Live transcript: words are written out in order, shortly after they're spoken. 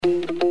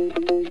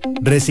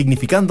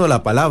resignificando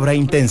la palabra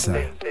intensa.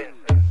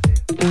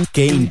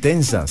 ¡Qué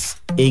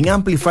intensas! En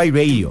Amplify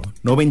Radio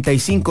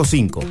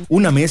 95.5,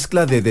 una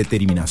mezcla de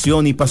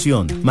determinación y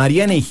pasión.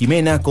 Mariana y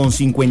Jimena con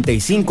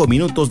 55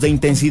 minutos de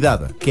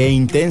intensidad. ¡Qué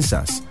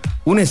intensas!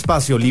 Un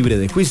espacio libre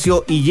de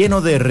juicio y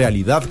lleno de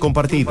realidad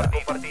compartida.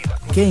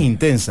 ¡Qué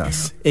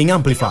intensas! En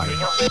Amplify.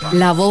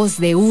 La voz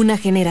de una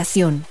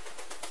generación.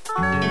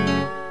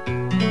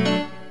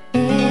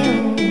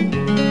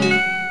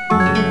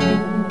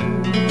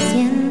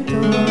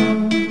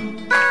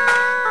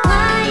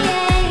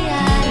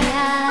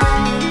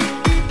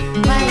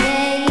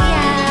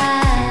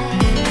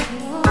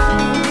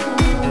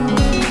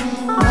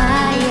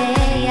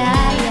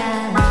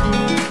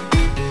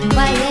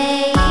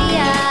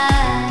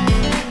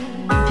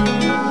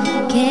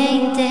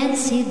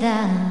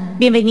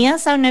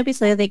 Bienvenidas a un nuevo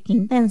episodio de Qué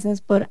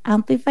Intensas por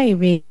Amplify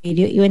Radio.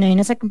 Y bueno, hoy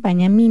nos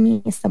acompaña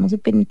Mimi. Estamos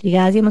súper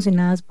intrigadas y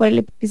emocionadas por el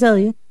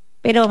episodio,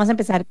 pero vamos a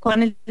empezar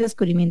con el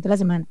descubrimiento de la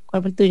semana.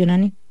 ¿Cuál fue el tuyo,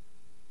 Nani?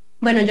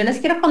 Bueno, yo les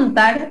quiero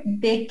contar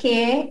de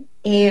que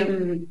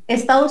he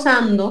estado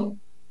usando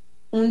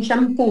un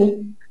shampoo.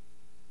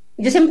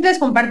 Yo siempre les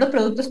comparto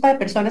productos para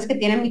personas que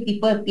tienen mi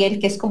tipo de piel,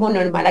 que es como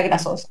normal a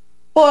grasosa,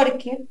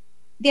 porque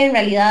en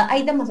realidad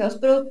hay demasiados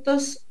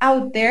productos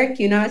out there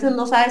que una vez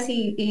no sabe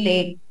si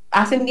le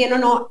hacen bien o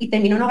no y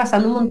termina uno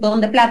gastando un montón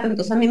de plata.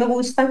 Entonces a mí me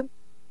gusta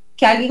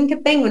que alguien que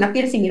tenga una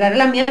piel similar a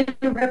la mía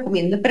me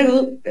recomiende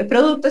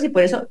productos, y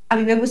por eso a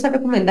mí me gusta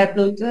recomendar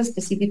productos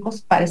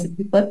específicos para ese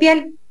tipo de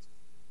piel.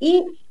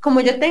 Y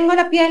como yo tengo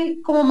la piel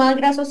como más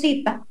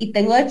grasosita y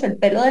tengo de hecho el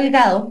pelo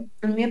delgado,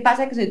 a mí me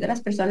pasa que soy de las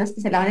personas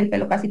que se lavan el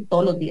pelo casi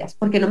todos los días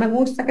porque no me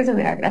gusta que se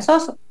me vea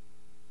grasoso.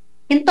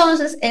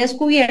 Entonces he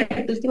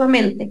descubierto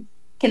últimamente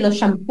que los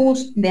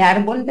shampoos de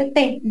árbol de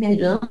té me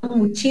ayudan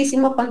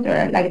muchísimo a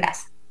controlar la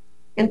grasa.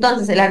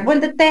 Entonces el árbol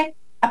de té,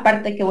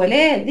 aparte de que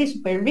huele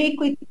súper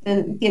rico y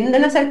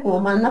tienden a ser como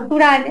más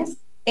naturales,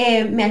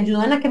 me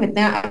ayudan a que me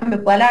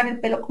pueda lavar el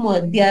pelo como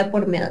de día de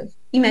por medio.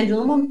 Y me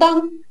ayuda un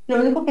montón. Lo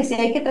único que sí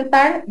hay que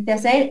tratar de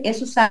hacer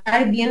es usar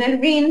bien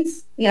el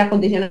rinse y el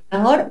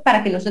acondicionador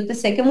para que no se te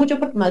seque mucho,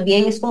 porque más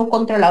bien es como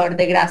controlador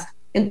de grasa.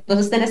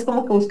 Entonces tenés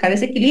como que buscar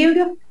ese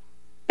equilibrio.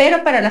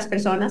 Pero para las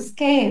personas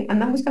que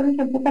andan buscando un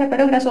shampoo para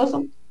pelo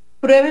grasoso,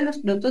 prueben los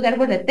productos de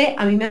árbol de té.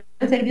 A mí me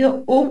han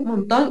servido un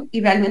montón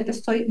y realmente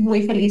estoy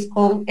muy feliz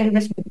con el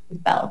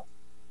resultado.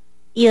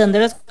 ¿Y dónde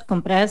los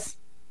compras?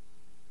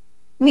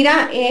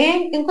 Mira,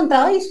 he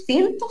encontrado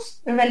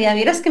distintos. En realidad,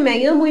 vieras que me ha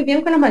ido muy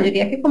bien con la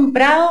mayoría que he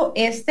comprado.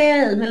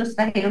 Me los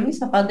trajeron mis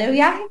papás de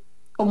viaje,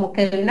 como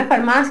que de una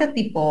farmacia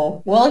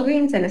tipo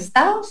Walgreens en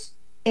Estados.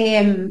 Y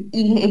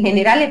en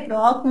general he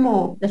probado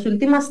como las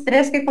últimas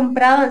 3 que he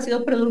comprado han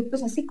sido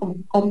productos así como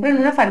compro en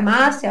una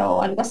farmacia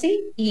o algo así,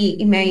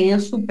 y me ha ido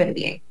súper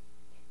bien.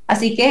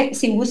 Así que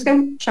si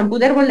buscan shampoo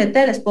de árbol de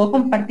té, les puedo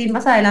compartir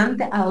más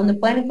adelante a dónde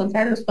pueden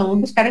encontrarlos.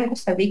 Podemos buscar en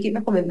Costa Rica y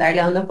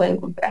recomendarle a dónde pueden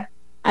comprar.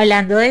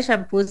 Hablando de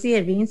shampoos y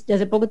de rinse, yo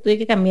hace poco tuve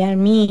que cambiar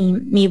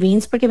mi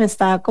rinse porque me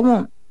estaba como,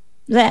 o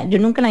sea, yo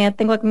nunca en la vida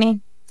tengo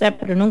acné, o sea,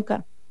 pero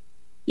nunca.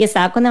 Y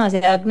estaba con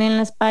demasiado acné en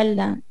la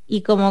espalda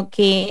y como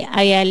que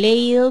había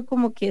leído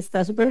como que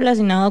está súper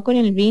relacionado con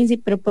el rinse,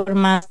 pero por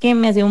más que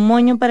me hacía un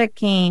moño para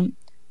que,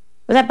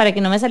 o sea, para que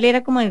no me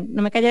saliera como,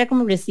 no me cayera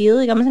como residuo,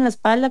 digamos, en la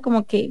espalda,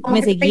 como que como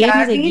me que seguía y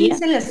me seguía.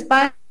 rinse en la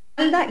espalda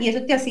y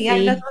eso te hacía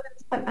Sí. las zonas de la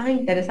espalda. Ah,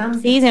 interesante.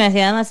 Sí, se me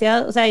hacía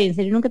demasiado, o sea, en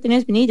serio nunca he tenido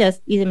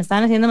espinillas y se me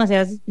estaban haciendo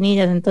demasiadas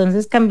espinillas,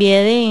 entonces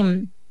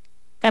cambié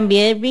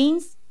de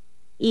rinse.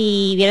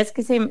 Y vieras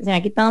que se me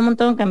ha quitado un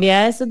montón. Cambié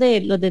a esos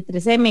de los de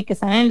 3M que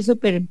están en el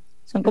súper.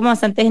 Son como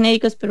bastante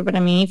genéricos, pero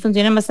para mí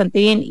funcionan bastante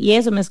bien. Y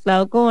eso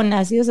mezclado con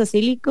ácido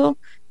salicílico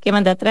que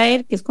mandé a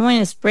traer, que es como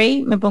en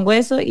spray, me pongo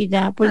eso y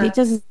ya por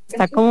dicha se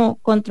está como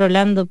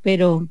controlando,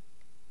 pero,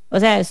 o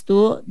sea,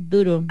 estuvo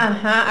duro.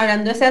 Ajá,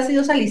 hablando de ese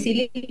ácido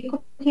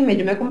salicílico, Jimé,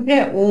 yo me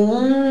compré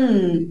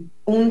un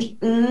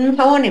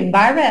jabón en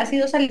barra de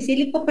ácido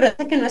salicílico, pero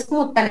ese que no es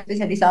como tan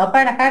especializado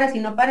para la cara,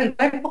 sino para el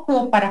cuerpo,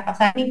 como para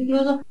pasar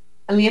incluso.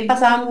 A mí me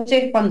pasaba mucho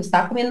que cuando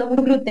estaba comiendo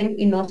mucho gluten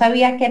y no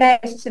sabía qué era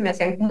eso, se me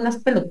hacían como unas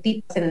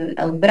pelotitas en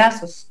los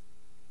brazos.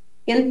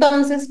 Y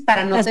entonces,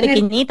 para no Las tener...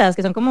 pequeñitas,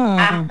 que son como...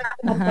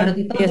 como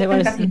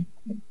pelotitas sí,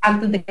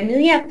 antes de que me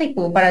dieta, y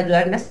como para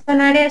ayudarme a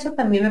sanar eso,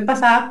 también me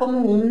pasaba como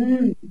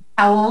un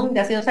jabón de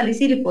ácido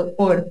salicílico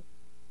por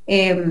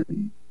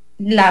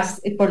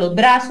los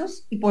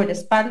brazos y por la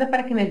espalda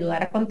para que me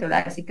ayudara a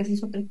controlar. Así que ese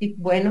es otro tip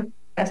bueno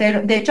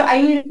hacer. De hecho,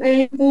 hay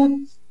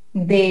un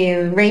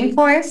de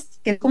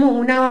Rainforest, que es como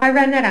una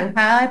barra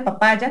anaranjada de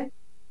papaya,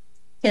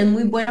 que es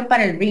muy buena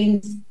para el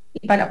rinse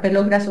y para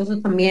pelo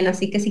grasoso también.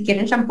 Así que si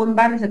quieren shampoo en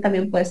barra, ese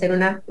también puede ser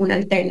una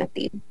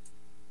alternativa.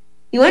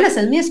 Y bueno,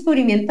 ese es mi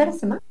descubrimiento de la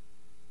semana.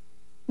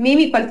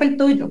 Mimi, ¿cuál fue el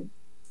tuyo?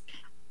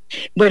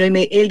 Bueno,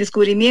 el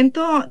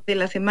descubrimiento de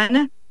la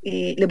semana,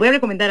 les voy a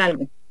recomendar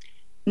algo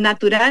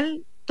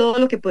natural, todo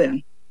lo que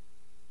puedan.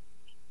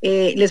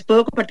 Les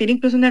puedo compartir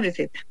incluso una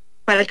receta.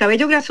 Para el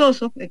cabello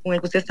grasoso, con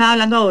el que usted estaba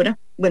hablando ahora,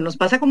 bueno, nos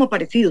pasa como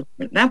parecido,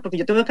 ¿verdad? Porque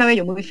yo tengo el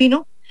cabello muy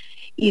fino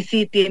y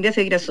sí tiende a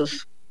ser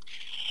grasoso.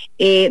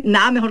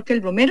 Nada mejor que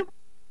el romero,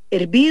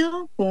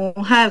 hervido, con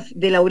hojas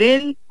de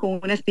laurel, con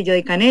una astilla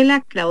de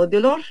canela, clavos de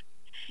olor.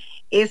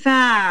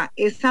 Esa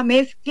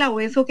mezcla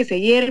o eso que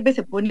se hierve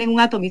se pone en un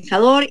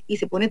atomizador y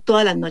se pone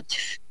todas las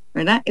noches,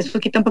 ¿verdad? Eso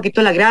quita un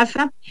poquito la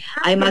grasa,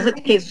 además de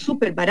que es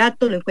súper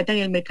barato, lo encuentran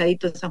en el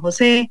mercadito de San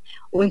José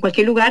o en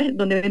cualquier lugar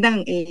donde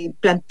vendan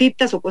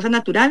plantitas o cosas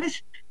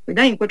naturales,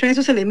 ¿verdad? Y encuentran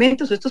esos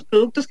elementos o estos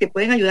productos que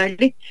pueden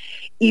ayudarle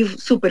y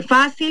súper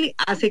fácil,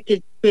 hace que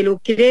el pelo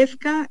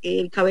crezca,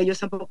 el cabello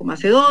está un poco más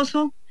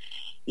sedoso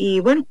y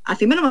bueno,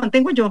 así me lo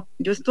mantengo yo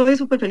estoy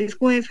súper feliz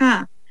con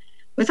esa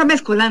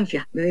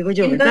mezcolancia, le digo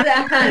yo, ¿verdad?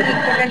 Entonces, ajá,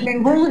 y con el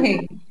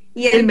menjunje.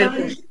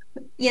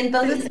 Y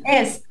entonces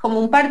es como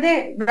un par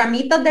de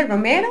ramitas de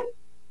romero.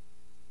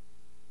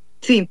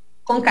 Sí.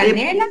 Con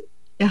canela.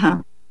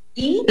 Ajá.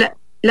 Y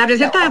la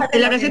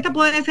receta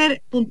puede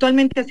ser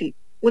puntualmente así: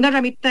 una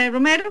ramita de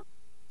romero,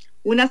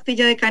 una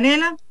astilla de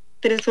canela,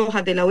 3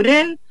 hojas de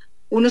laurel,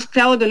 unos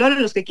clavos de olor,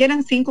 los que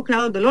quieran, 5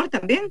 clavos de olor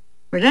también,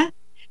 ¿verdad?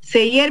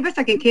 Se hierve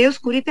hasta que quede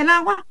oscurita el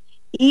agua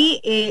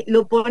y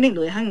lo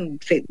dejan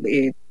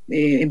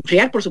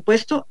enfriar, por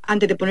supuesto,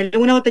 antes de ponerle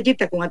una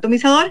botellita con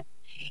atomizador,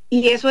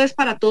 y eso es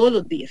para todos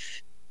los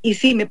días. Y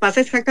sí, me pasa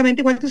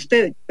exactamente igual que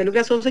usted, el pelo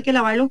grasoso hay que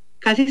lavarlo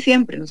casi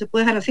siempre, no se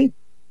puede dejar así,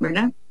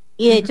 ¿verdad?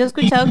 Y de hecho he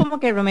escuchado como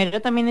que el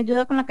romero también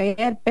ayuda con la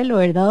caída del pelo,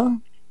 ¿verdad?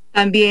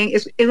 También,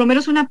 el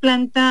romero es una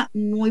planta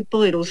muy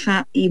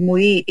poderosa y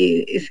muy,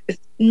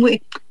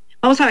 muy,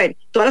 vamos a ver,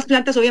 todas las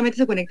plantas obviamente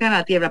se conectan a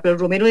la tierra, pero el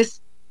romero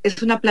es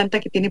una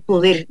planta que tiene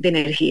poder de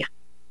energía.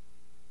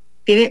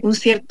 Tiene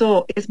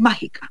es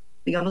mágica,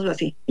 digámoslo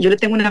así. Yo le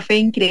tengo una fe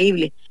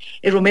increíble.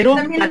 El romero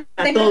también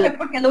tengo fe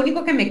porque es lo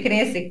único que me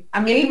crece.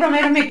 A mí el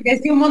romero me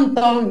crece un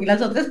montón y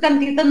las otras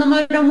plantitas no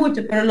me duran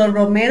mucho, pero los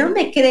romeros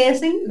me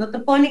crecen, no te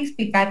puedo ni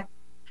explicar.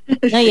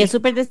 No, y es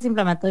súper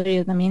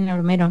desinflamatorio también el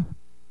romero.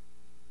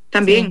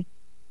 También.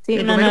 Sí,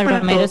 el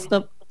romero es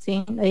top.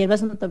 Sí, la hierba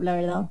es un top, la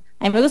verdad.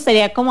 A mí me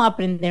gustaría como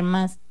aprender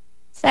más.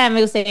 O sea,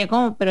 me gustaría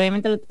como, pero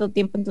obviamente no tengo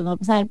tiempo, entonces no va a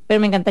pasar. Pero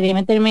me encantaría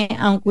meterme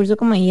a un curso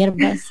como de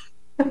hierbas.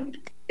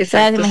 Exacto, o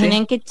sea, ¿se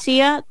imaginan qué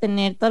chía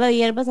tener todas las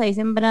hierbas ahí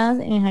sembradas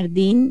en el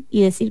jardín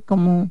y decir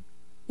como,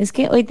 es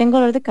que hoy tengo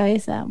dolor de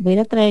cabeza, voy a ir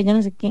a traer yo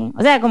no sé qué?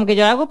 O sea, como que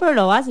yo hago pero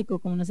lo básico,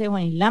 como no sé,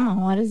 Juanilama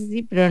o algo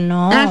así, pero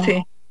no.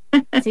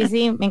 Sí.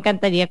 Sí, me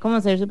encantaría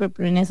como ser súper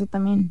pro en eso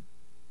también.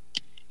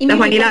 La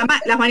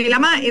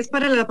Juanilama es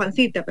para la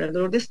pancita, para el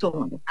dolor de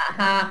estómago.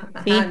 Ajá,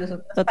 sí,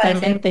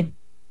 totalmente.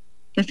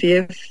 Así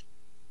es.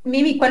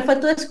 Mimi, ¿cuál fue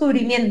tu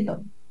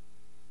descubrimiento?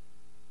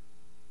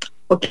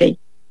 Ok.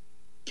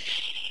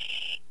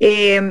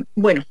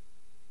 Bueno,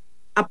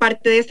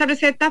 aparte de esta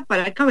receta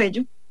para el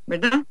cabello,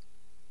 ¿verdad?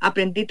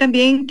 Aprendí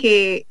también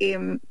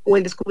o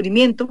el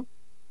descubrimiento,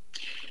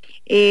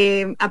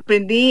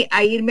 aprendí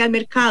a irme al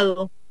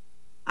mercado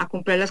a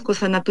comprar las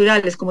cosas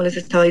naturales, como les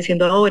estaba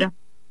diciendo ahora,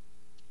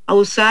 a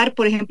usar,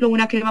 por ejemplo,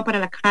 una crema para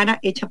la cara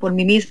hecha por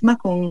mí misma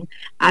con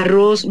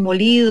arroz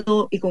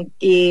molido y con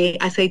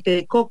aceite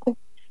de coco,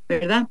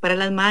 ¿verdad? Para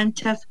las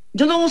manchas.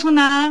 Yo no uso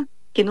nada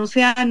que no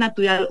sea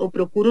natural o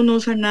procuro no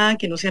usar nada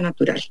que no sea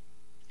natural.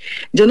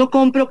 Yo no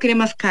compro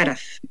cremas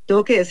caras,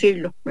 tengo que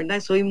decirlo,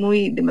 ¿verdad? Soy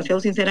demasiado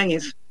sincera en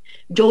eso.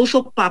 Yo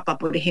uso papa,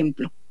 por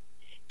ejemplo.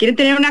 ¿Quieren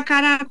tener una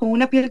cara con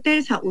una piel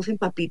tersa? Usen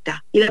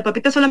papita. Y la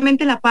papita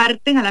solamente la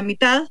parten a la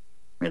mitad,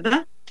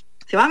 ¿verdad?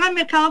 Se van al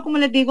mercado, como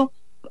les digo,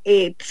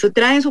 se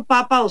traen su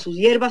papa o sus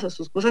hierbas o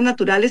sus cosas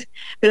naturales,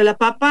 pero la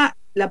papa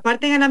la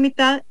parten a la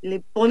mitad,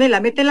 la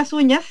meten las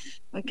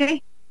uñas,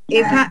 ¿ok?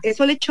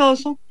 Eso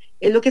lechoso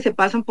es lo que se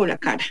pasan por la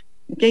cara,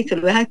 ¿ok? Se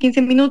lo dejan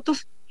 15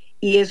 minutos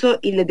y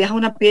les deja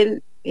una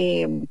piel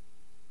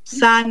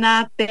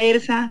sana,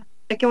 tersa.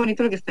 Qué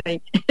bonito lo que está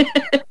ahí.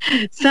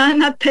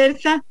 Sana,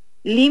 tersa,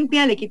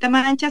 limpia, le quita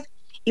manchas.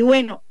 Y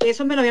bueno,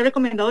 eso me lo había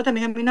recomendado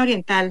también a mí una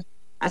oriental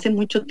hace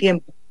mucho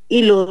tiempo.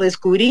 Y lo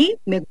descubrí,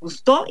 me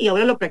gustó y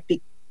ahora lo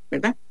practico,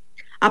 ¿verdad?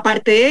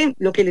 Aparte de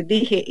lo que les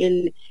dije,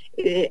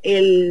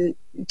 el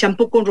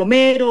champú con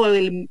romero,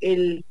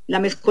 la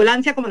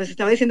mezcolancia, como les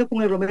estaba diciendo,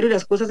 con el romero y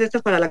las cosas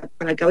estas para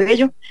el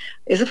cabello,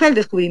 eso fue el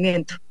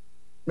descubrimiento,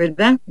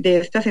 ¿verdad? De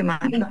esta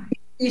semana.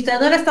 Y ustedes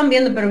no la están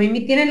viendo, pero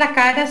Mimi tiene la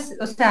cara,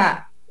 o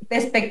sea,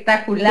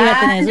 espectacular, sí, la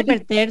tenés súper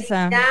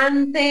tersa,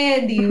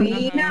 brillante,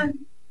 divina.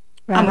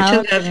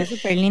 Muchas gracias.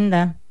 Súper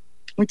linda.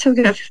 Muchas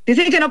gracias.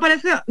 Dicen que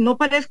no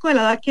parezco de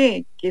la edad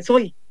que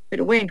soy,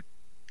 pero bueno.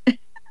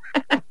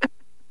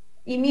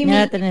 Y Mimi,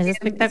 la tenés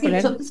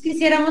espectacular. Si nosotros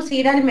quisiéramos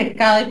ir al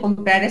mercado y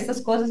comprar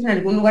estas cosas en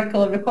algún lugar que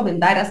vos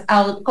recomendaras,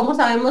 ¿cómo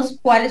sabemos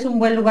cuál es un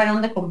buen lugar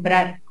donde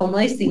comprar? ¿Cómo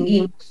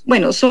distinguimos?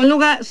 Bueno,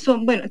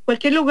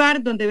 cualquier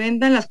lugar donde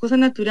vendan las cosas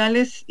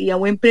naturales y a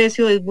buen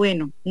precio es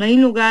bueno. No hay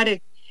un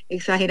lugar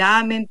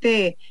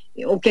exageradamente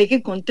o que hay que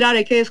encontrar,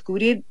 hay que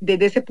descubrir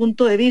desde ese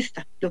punto de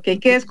vista. Lo que hay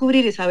que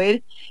descubrir y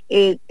saber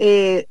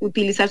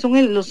utilizar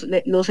son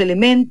los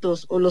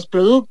elementos o los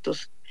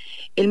productos.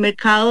 El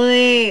mercado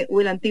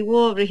o el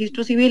antiguo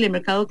registro civil, el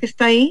mercado que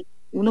está ahí,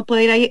 uno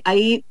puede ir ahí,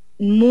 hay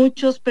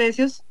muchos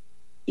precios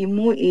y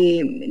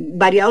muy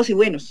variados y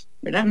buenos,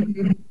 ¿verdad?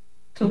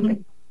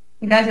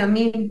 Gracias,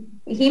 Mimi.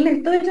 ¿Y Jim,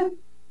 el tuyo?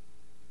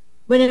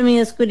 Bueno, mi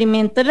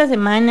descubrimiento de la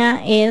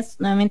semana es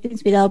nuevamente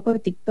inspirado por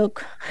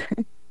TikTok.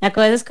 La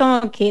cosa es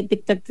como que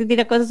TikTok te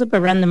tira cosas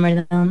súper random,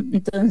 ¿verdad?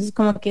 Entonces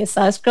como que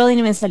estaba scrolling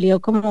y me salió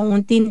como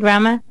un teen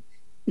drama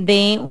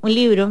de un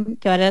libro,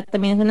 que ahora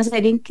también es una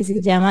serie, que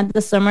se llama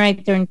The Summer I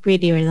Turned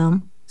Pretty, ¿verdad?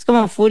 Es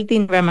como full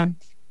teen drama.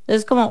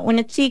 Entonces como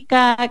una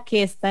chica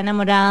que está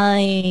enamorada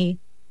de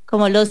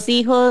como los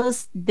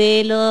hijos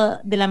de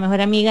la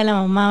mejor amiga, la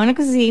mamá, una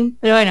cosa así.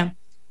 Pero bueno,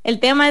 el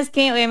tema es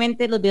que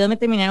obviamente los videos me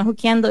terminaron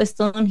hookeando, es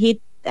todo un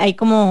hit, hay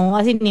como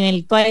así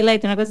nivel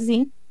Twilight, una cosa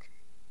así.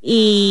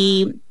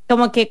 Y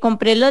como que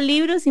compré los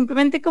libros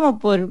simplemente como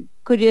por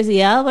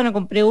curiosidad, bueno,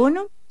 compré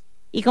uno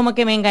y como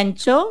que me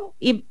enganchó,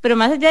 pero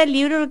más allá del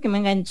libro, lo que me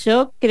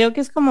enganchó, creo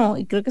que es como,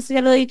 y creo que esto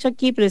ya lo he dicho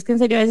aquí, pero es que en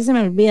serio a veces se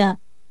me olvida,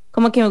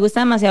 como que me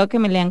gusta demasiado que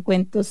me lean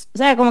cuentos, o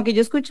sea, como que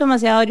yo escucho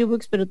demasiado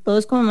audiobooks, pero todo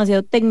es como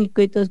demasiado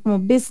técnico y todo es como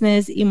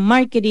business y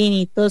marketing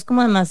y todo es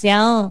como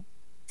demasiado,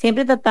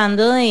 siempre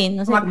tratando de,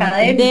 no sé, Como como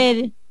académico,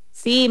 entender,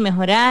 sí,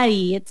 mejorar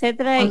y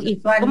etcétera, y fue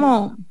conceptual.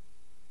 como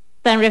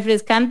tan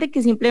refrescante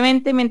que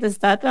simplemente mientras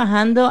estaba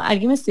trabajando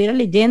alguien me estuviera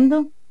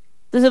leyendo.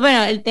 Entonces,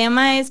 bueno, el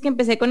tema es que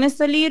empecé con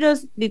estos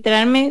libros,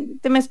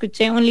 literalmente me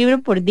escuché un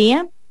libro por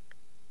día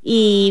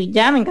y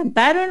ya me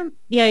encantaron.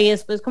 Y ahí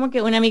después como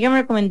que una amiga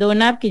me recomendó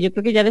una app que yo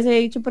creo que ya les había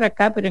dicho por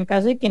acá, pero en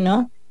caso de que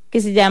no, que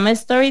se llama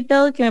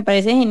Storytel, que me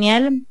parece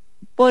genial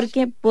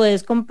porque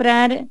puedes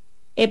comprar,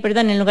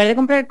 perdón, en lugar de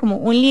comprar como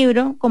un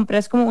libro,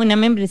 compras como una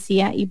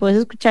membresía y puedes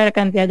escuchar la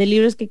cantidad de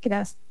libros que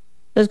quieras.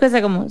 Entonces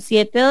cuesta como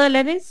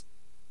 $7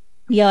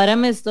 y ahora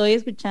me estoy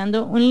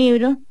escuchando un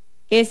libro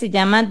que se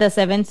llama The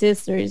Seven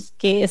Sisters,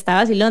 que está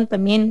vacilón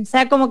también. O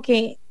sea, como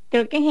que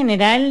creo que en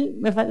general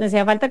me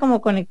hacía falta como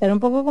conectar un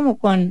poco como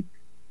con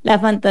la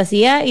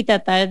fantasía y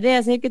tratar de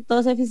hacer que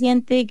todo sea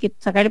eficiente y que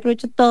sacar el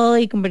provecho a todo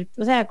y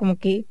convertir, o sea, como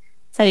que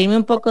salirme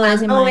un poco de Más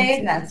ese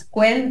mindset. novelas,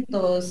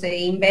 cuentos,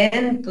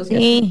 inventos y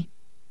así. Sí,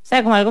 o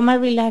sea, como algo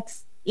más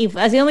relax. Y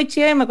ha sido muy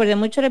chido y me acordé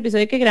mucho del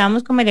episodio que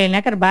grabamos con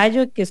Marilena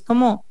Carballo, que es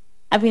como,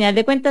 a final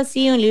de cuentas,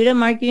 sí, un libro de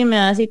marketing me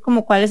va a decir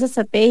como cuál es la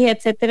estrategia,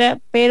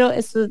 etcétera, pero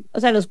eso, o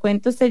sea, los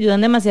cuentos te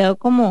ayudan demasiado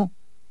como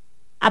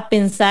a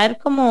pensar,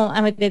 como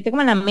a meterte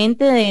como en la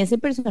mente de ese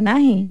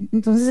personaje.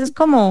 Entonces es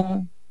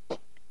como,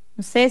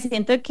 no sé,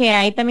 siento que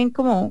hay también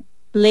como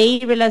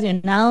play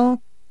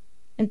relacionado,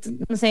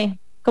 entonces, no sé,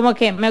 como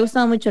que me ha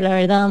gustado mucho, la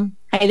verdad.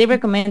 Highly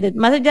recommended.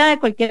 Más allá de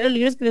cualquiera de los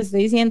libros que les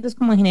estoy diciendo, es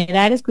como en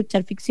general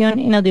escuchar ficción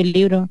en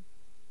audiolibro.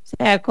 O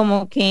sea,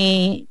 como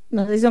que,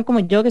 no sé si son como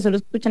yo que solo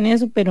escuchan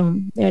eso, pero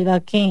de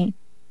verdad que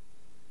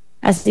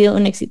ha sido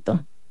un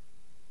éxito.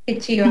 Qué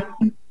chiva,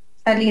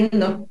 está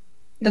lindo.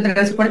 Lo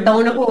transporta a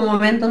uno como un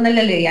momento donde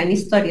le leían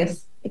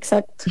historias.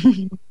 Exacto.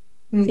 Sí,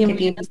 Qué muy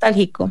lindo.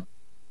 nostálgico.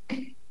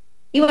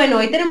 Y bueno,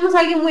 hoy tenemos a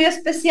alguien muy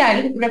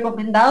especial,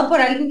 recomendado por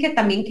alguien que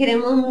también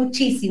queremos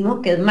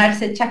muchísimo, que es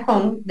Marce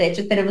Chacón. De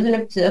hecho, tenemos un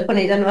episodio con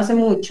ella no hace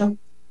mucho.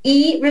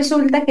 Y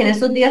resulta que en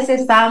estos días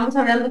estábamos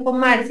hablando con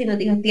Marce y nos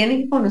dijo,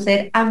 tienen que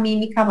conocer a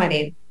Mimi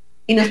Camareno.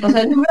 Y nos pasó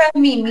el número de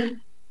Mimi.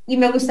 Y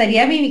me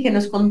gustaría, Mimi, que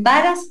nos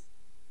contaras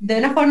de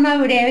una forma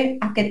breve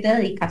a qué te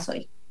dedicas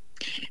hoy.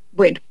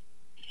 Bueno,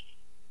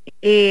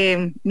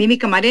 Mimi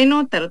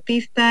Camareno,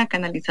 tarotista,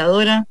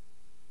 canalizadora.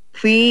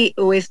 Fui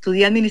o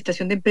estudié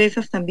administración de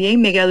empresas también,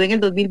 me gradué en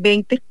el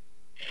 2020,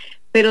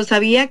 pero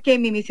sabía que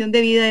mi misión de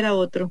vida era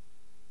otro.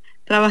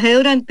 Trabajé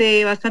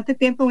durante bastante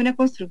tiempo en una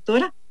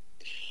constructora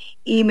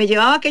y me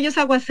llevaba aquellos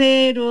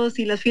aguaceros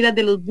y las filas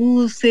de los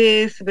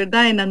buses,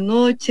 ¿verdad? En las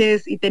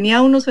noches, y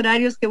tenía unos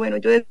horarios que, bueno,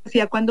 yo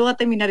decía, ¿cuándo va a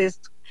terminar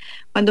esto?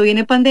 Cuando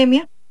viene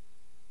pandemia,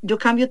 yo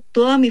cambio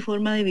toda mi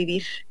forma de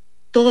vivir,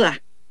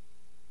 toda.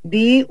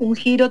 Di un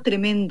giro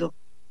tremendo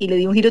y le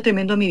di un giro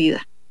tremendo a mi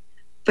vida.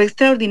 Fue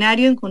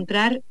extraordinario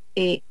encontrar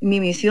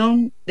mi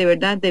misión de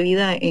verdad de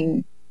vida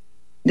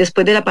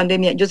después de la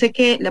pandemia. Yo sé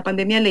que la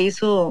pandemia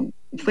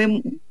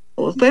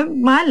fue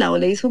mala o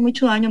le hizo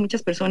mucho daño a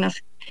muchas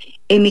personas.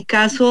 En mi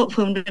caso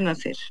fue un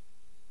renacer.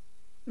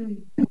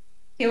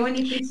 Qué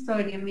bonita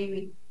historia,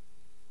 Mimi.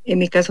 En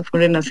mi caso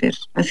fue un renacer.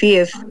 Así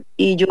es.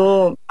 Y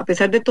yo, a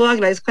pesar de todo,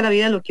 agradezco a la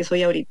vida lo que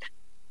soy ahorita.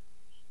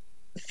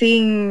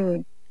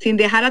 Sin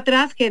dejar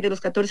atrás que de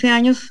los 14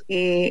 años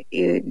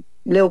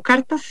leo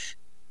cartas,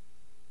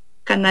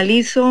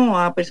 canalizo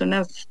a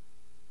personas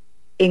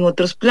en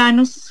otros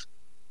planos.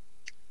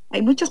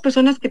 Hay muchas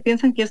personas que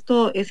piensan que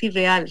esto es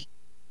irreal,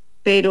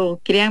 pero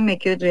créanme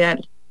que es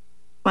real.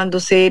 Cuando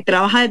se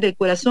trabaja desde el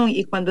corazón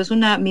y cuando es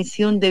una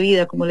misión de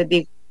vida, como les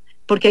digo,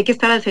 porque hay que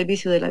estar al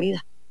servicio de la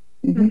vida.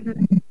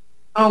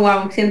 Oh,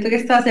 wow, siento que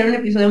este va a ser un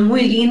episodio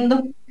muy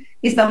lindo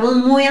y estamos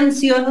muy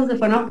ansiosos de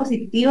forma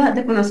positiva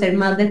de conocer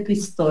más de tu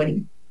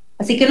historia.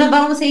 Así que nos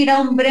vamos a ir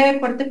a un breve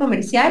corte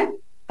comercial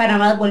para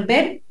más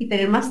volver y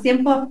tener más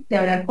tiempo de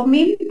hablar con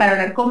Mimi, para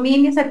hablar con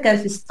Mimi acerca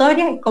de su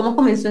historia y cómo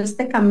comenzó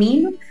este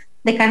camino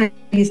de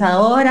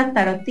canalizadora,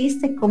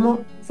 tarotista y cómo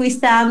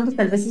fuiste dando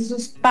tal vez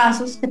esos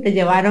pasos que te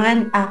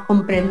llevaron a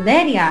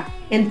comprender y a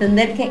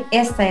entender que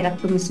esta era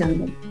tu misión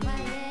de vida.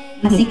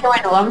 Así que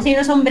bueno, vamos a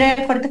irnos a un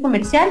breve corte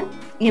comercial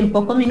y en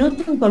pocos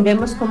minutos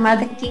volvemos con más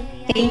de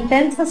Qué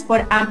Intensas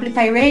por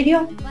Amplify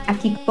Radio,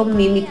 aquí con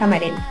Mimi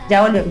Camareno.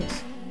 Ya volvemos.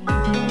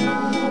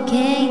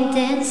 Qué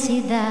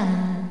intensidad.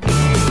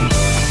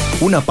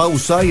 Una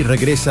pausa y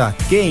regresa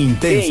Qué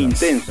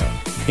Intensas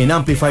en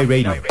Amplify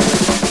Radio.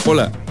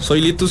 Hola,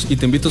 soy Litus y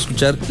te invito a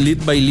escuchar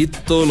Lead by Lead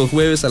todos los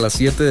jueves a las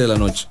 7 de la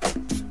noche.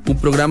 Un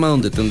programa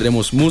donde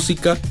tendremos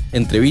música,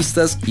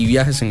 entrevistas y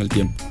viajes en el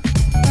tiempo.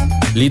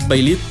 Lead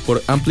by Lead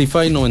por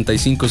Amplify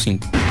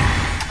 95.5.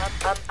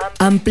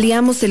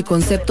 Ampliamos el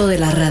concepto de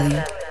la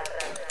radio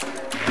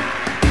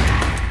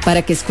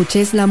para que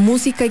escuches la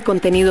música y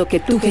contenido que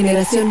tu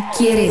generación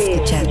quiere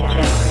escuchar.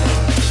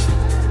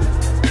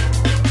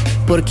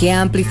 Porque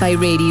Amplify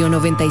Radio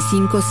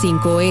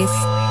 95.5 es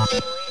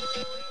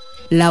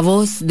la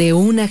voz de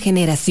una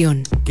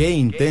generación. Qué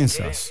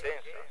Intensas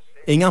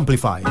en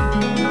Amplify.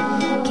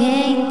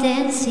 Qué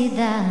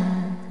intensidad.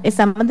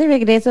 Estamos de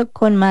regreso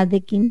con más de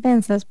Qué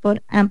Intensas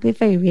por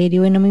Amplify Radio.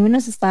 Bueno, Mimi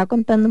nos estaba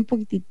contando un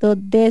poquitito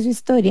de su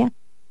historia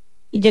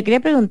y yo quería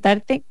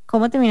preguntarte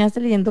cómo terminaste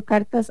leyendo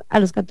cartas a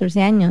los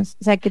 14 años.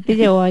 O sea, ¿qué te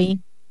llevó ahí?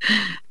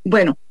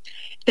 Bueno,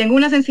 tengo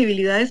una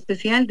sensibilidad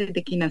especial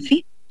desde que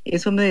nací.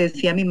 Eso me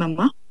decía mi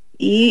mamá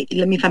y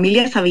mi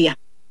familia sabía.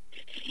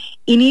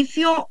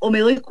 Inicio o me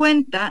doy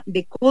cuenta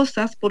de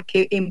cosas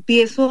porque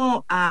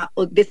empiezo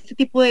de este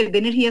tipo de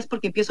energías,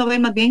 porque empiezo a ver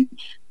más bien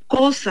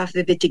cosas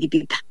desde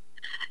chiquitita.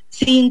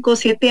 5,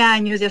 7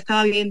 años ya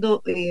estaba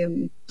viendo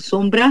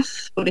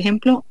sombras, por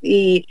ejemplo,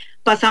 y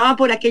pasaba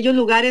por aquellos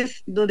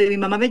lugares donde mi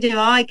mamá me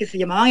llevaba y que se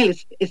llamaban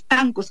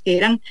estancos, que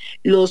eran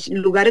los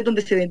lugares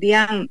donde se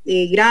vendían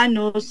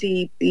granos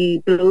y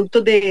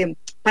productos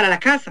para la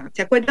casa.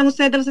 ¿Se acuerdan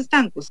ustedes de los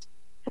estancos?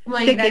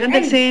 Que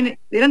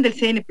eran del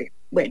CNP.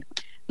 Bueno,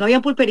 no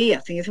había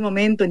pulperías en ese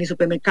momento, ni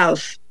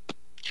supermercados.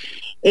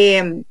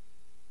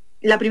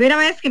 La primera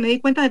vez que me di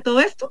cuenta de todo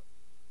esto,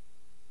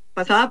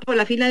 pasaba por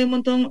la fila de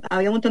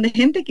había un montón de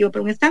gente que iba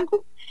por un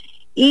estanco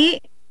y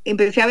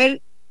empecé a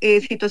ver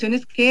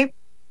situaciones que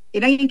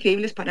eran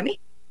increíbles para mí.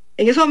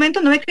 En ese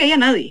momento no me creía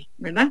nadie,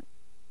 ¿verdad?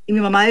 Y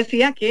mi mamá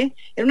decía que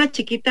era una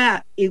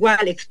chiquita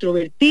igual,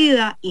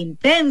 extrovertida,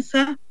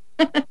 intensa,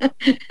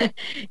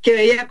 que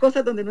veía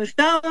cosas donde no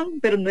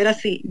estaban, pero no era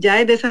así. Ya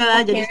desde esa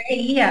edad... ¿Qué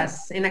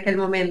veías en aquel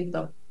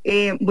momento?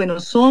 Bueno,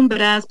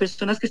 sombras,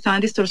 personas que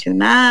estaban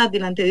distorsionadas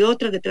delante de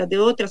otras, detrás de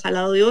otras, al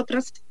lado de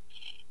otras,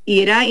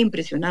 y era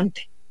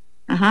impresionante.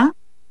 Ajá.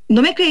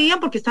 No me creían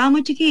porque estaba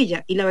muy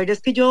chiquilla, y la verdad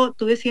es que yo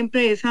tuve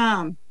siempre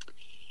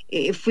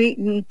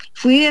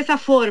fui de esa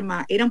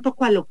forma, era un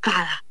poco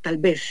alocada, tal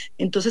vez.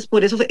 Entonces,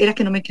 por eso era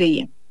que no me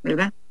creían,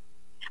 ¿verdad?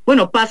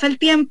 Bueno, pasa el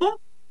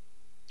tiempo,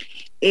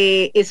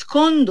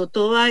 escondo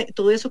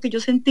todo eso que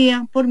yo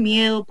sentía por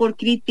miedo, por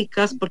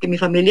críticas, porque mi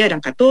familia eran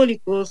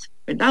católicos,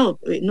 ¿verdad?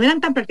 No eran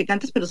tan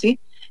practicantes, pero sí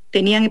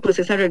tenían pues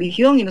esa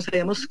religión y nos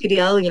habíamos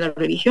criado en la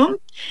religión,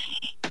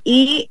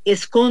 y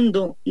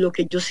escondo lo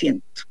que yo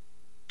siento.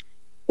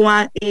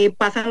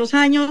 Pasan los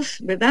años,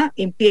 ¿verdad?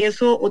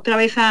 Empiezo otra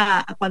vez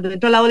cuando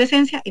entro a la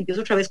adolescencia,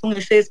 empiezo otra vez con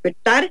ese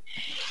despertar,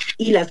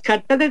 y las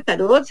cartas del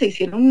tarot se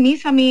hicieron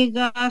mis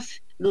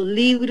amigas, los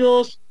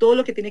libros, todo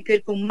lo que tiene que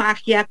ver con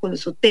magia, con lo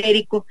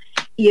esotérico,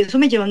 y eso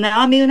me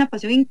llevaba a mí de una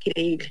pasión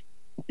increíble.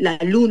 La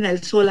luna,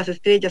 el sol, las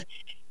estrellas,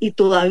 y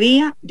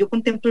todavía yo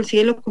contemplo el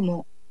cielo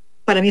como,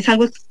 para mí es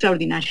algo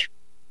extraordinario,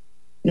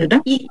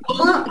 ¿verdad? ¿Y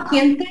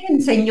quién te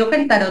enseñó que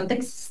el tarot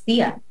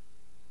existía?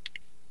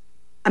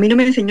 A mí no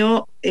me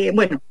enseñó,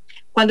 bueno,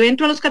 cuando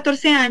entro a los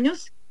 14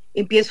 años,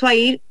 empiezo a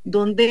ir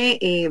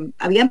donde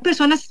habían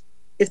personas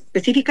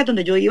específicas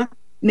donde yo iba,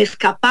 me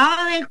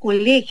escapaba del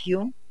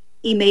colegio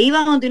y me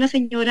iba donde una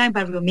señora en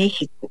Barrio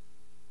México,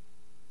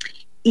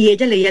 y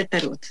ella leía el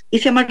tarot y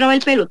se amarraba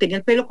el pelo, tenía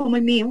el pelo como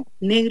el mío,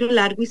 negro,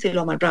 largo, y se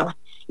lo amarraba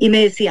y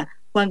me decía,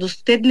 cuando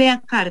usted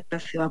lea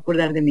cartas se va a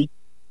acordar de mí.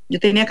 Yo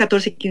tenía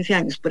 14, 15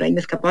 años, por ahí me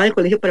escapaba del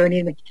colegio para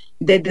venirme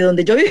desde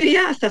donde yo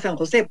vivía hasta San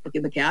José,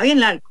 porque me quedaba bien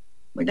largo,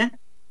 ¿verdad?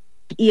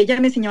 Y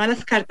ella me enseñaba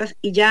las cartas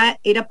y ya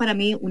era para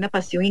mí una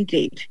pasión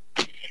increíble.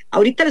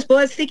 Ahorita les puedo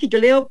decir que yo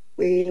leo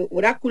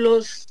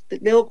oráculos,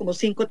 leo como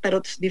 5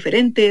 tarots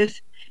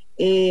diferentes,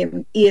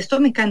 y esto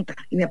me encanta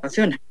y me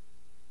apasiona.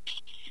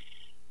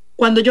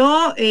 Cuando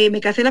yo me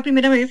casé la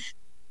primera vez,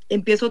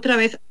 empiezo otra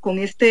vez con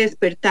este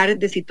despertar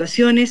de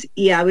situaciones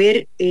y a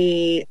ver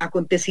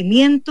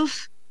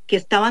acontecimientos que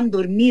estaban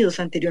dormidos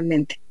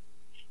anteriormente,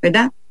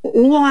 ¿verdad?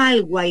 Hubo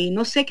algo ahí,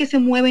 no sé qué se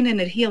mueve en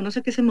energía, o no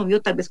sé qué se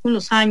movió, tal vez con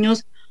los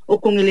años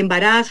o con el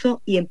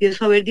embarazo, y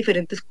empiezo a ver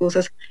diferentes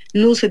cosas,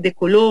 luces de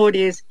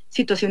colores,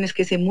 situaciones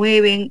que se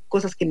mueven,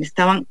 cosas que me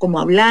estaban como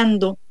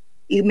hablando,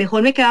 y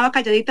mejor me quedaba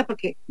calladita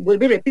porque,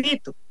 vuelvo y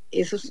repito,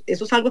 eso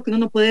es algo que uno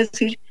no puede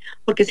decir,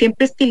 porque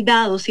siempre es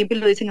tildado, siempre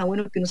lo dicen a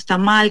uno que uno está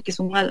mal, que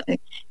son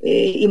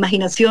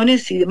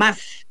imaginaciones y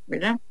demás,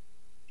 ¿verdad?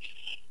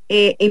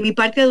 En mi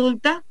parte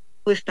adulta,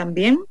 pues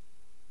también,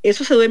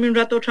 eso se duerme un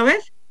rato otra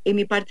vez. En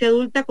mi parte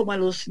adulta, como a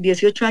los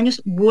 18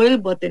 años,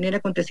 vuelvo a tener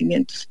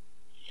acontecimientos.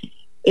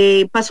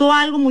 Pasó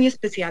algo muy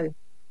especial.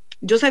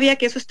 Yo sabía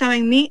que eso estaba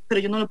en mí,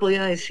 pero yo no lo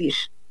podía decir.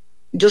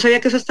 Yo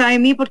sabía que eso estaba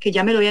en mí porque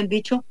ya me lo habían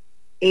dicho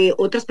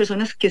otras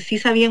personas que sí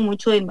sabían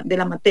mucho de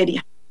la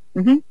materia.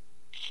 Uh-huh.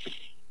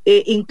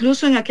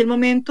 Incluso en aquel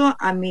momento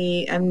a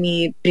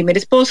mi primer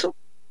esposo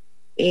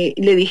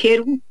le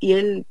dijeron y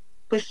él,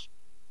 pues,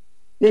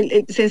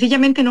 él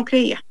sencillamente no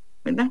creía,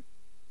 ¿verdad?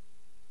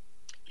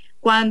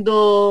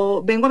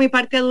 Cuando vengo a mi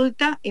parte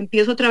adulta,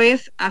 empiezo otra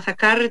vez a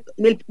sacar,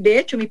 de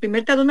hecho, mi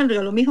primer tarot me lo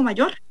regaló mi hijo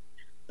mayor,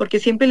 porque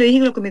siempre le dije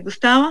lo que me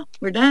gustaba,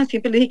 ¿verdad?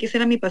 Siempre le dije que esa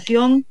era mi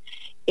pasión,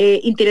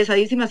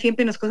 interesadísima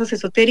siempre en las cosas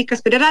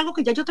esotéricas, pero era algo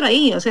que ya yo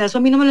traía, o sea, eso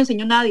a mí no me lo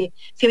enseñó nadie.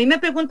 Si a mí me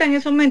preguntan en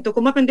ese momento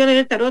cómo aprendí a leer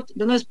el tarot,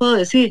 yo no les puedo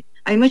decir.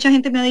 A mí mucha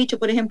gente me ha dicho,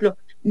 por ejemplo,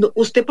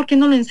 ¿usted por qué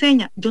no lo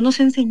enseña? Yo no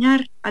sé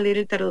enseñar a leer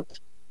el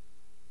tarot.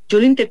 Yo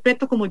lo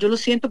interpreto como yo lo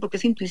siento porque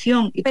es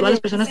intuición y Pero todas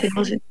las personas que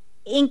no sé.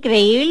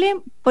 increíble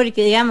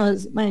porque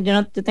digamos, bueno,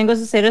 yo tengo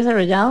eso cero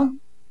desarrollado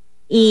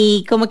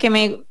y como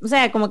que o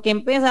sea, como que he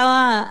empezado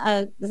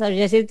a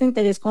desarrollar cierto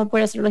interés como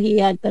por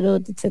astrología, el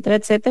tarot, etcétera,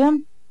 etcétera,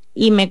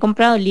 y me he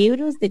comprado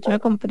libros. De hecho me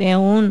compré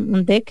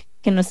un deck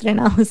que no he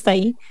estrenado, está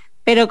ahí,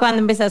 pero cuando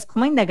empezás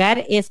como a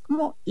indagar es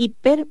como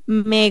hiper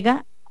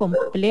mega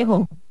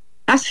complejo.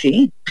 Ah,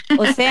 sí.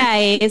 O sea,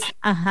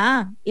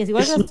 ajá, y es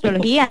igual que la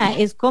astrología,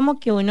 es como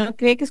que uno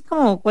cree que es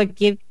como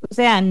cualquier, o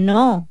sea,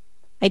 no,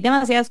 hay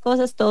demasiadas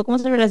cosas, todo como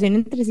se relaciona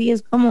entre sí,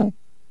 es como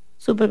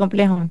súper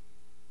complejo.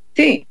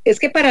 Sí, es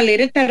que para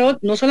leer el tarot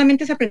no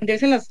solamente es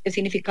aprenderse el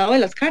significado de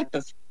las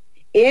cartas,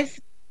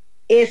 es,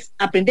 es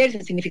aprenderse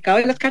el significado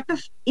de las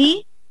cartas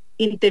y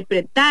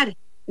interpretar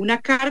una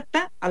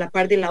carta a la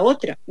par de la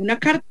otra. Una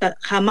carta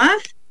jamás,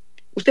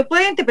 usted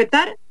puede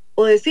interpretar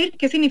o decir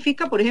qué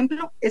significa, por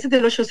ejemplo, ese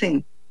del 8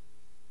 Zen.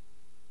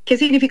 ¿Qué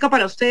significa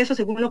para usted eso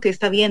según lo que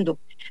está viendo?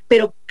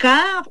 Pero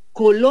cada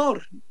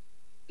color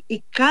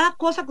y cada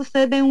cosa que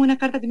ustedes ven en una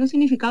carta tiene un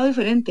significado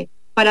diferente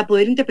para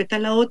poder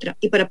interpretar la otra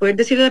y para poder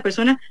decirle a la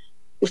persona,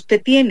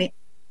 usted tiene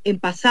en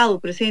pasado,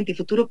 presente y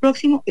futuro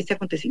próximo este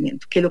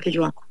acontecimiento, que es lo que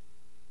yo hago.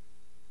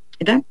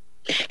 ¿Verdad?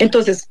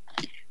 Entonces,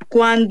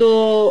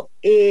 cuando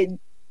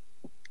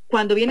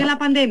viene la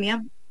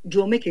pandemia,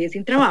 yo me quedé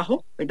sin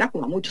trabajo, ¿verdad?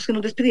 Como a muchos que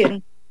nos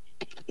despidieron.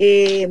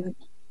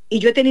 Y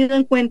yo he tenido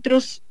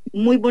encuentros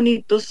muy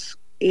bonitos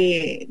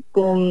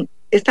con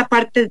esta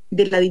parte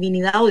de la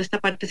divinidad o de esta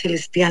parte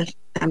celestial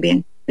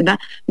también, ¿verdad?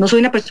 No soy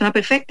una persona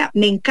perfecta,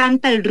 me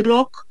encanta el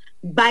rock,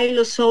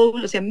 bailo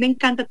soul, o sea, me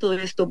encanta todo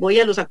esto. Voy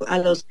a los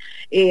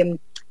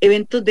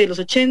eventos de los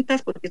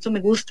 80s porque eso me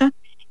gusta,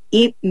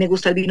 y me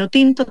gusta el vino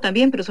tinto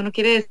también, pero eso no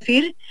quiere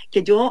decir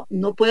que yo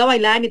no pueda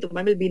bailar ni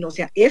tomarme el vino. O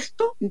sea,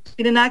 esto no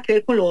tiene nada que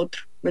ver con lo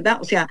otro, ¿verdad?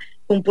 O sea,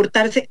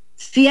 comportarse,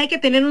 sí hay que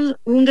tener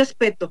un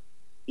respeto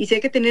y sí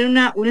hay que tener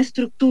una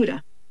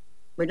estructura,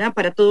 ¿verdad?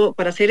 Para todo,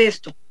 para hacer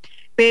esto,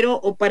 pero,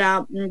 o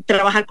para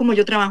trabajar como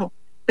yo trabajo,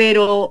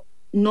 pero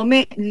no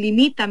me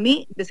limita a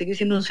mí de seguir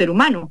siendo un ser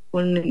humano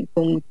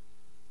con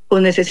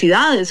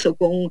necesidades o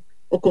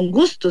con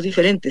gustos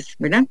diferentes,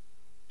 ¿verdad?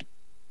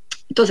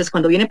 Entonces,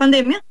 cuando viene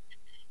pandemia,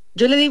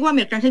 yo le digo a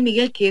mi arcángel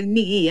Miguel, que es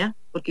mi guía,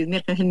 porque es mi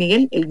arcángel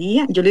Miguel, el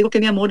guía, yo le digo que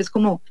mi amor es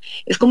como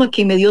el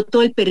que me dio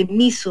todo el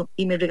permiso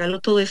y me regaló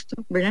todo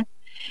esto, ¿verdad?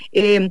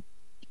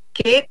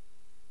 Que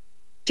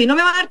si no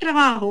me va a dar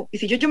trabajo, y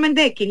si yo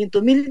mandé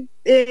 500,000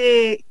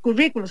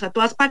 currículos a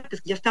todas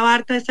partes, que ya estaba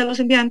harta de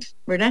estarlos enviando,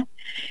 ¿verdad?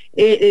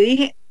 Le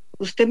dije,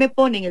 usted me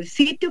pone en el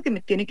sitio que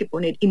me tiene que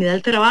poner y me da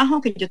el trabajo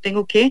que yo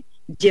tengo que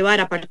llevar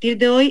a partir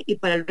de hoy y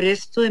para el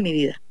resto de mi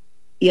vida.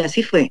 Y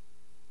así fue.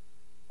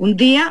 Un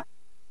día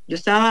yo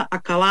estaba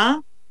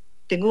acabada,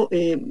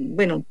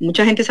 bueno,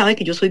 mucha gente sabe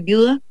que yo soy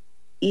viuda,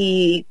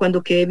 y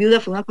cuando quedé viuda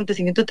fue un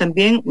acontecimiento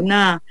también,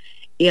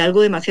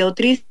 algo demasiado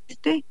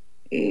triste,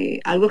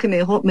 algo que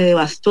me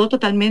devastó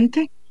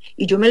totalmente,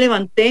 y yo me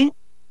levanté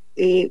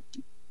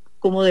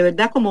como de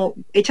verdad, como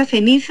hecha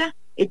ceniza,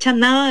 hecha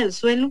nada del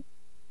suelo,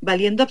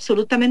 valiendo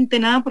absolutamente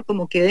nada por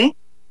cómo quedé,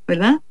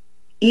 ¿verdad?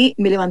 Y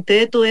me levanté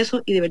de todo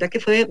eso, y de verdad que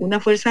fue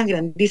una fuerza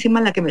grandísima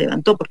la que me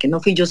levantó, porque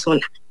no fui yo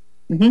sola.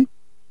 Uh-huh.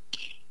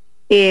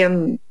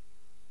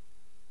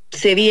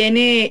 Se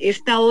viene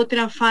esta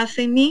otra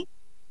fase en mí,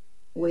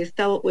 o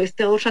esta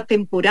otra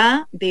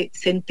temporada de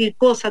sentir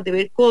cosas, de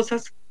ver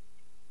cosas,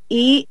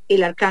 y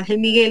el arcángel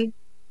Miguel,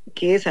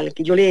 que es al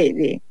que yo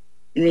le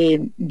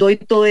doy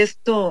todo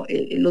esto,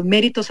 los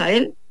méritos a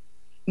él,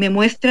 me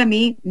muestra a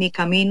mí mi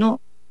camino,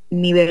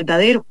 mi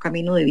verdadero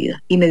camino de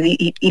vida, y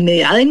me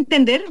da de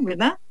entender,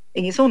 ¿verdad?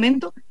 En ese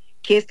momento,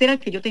 que este era el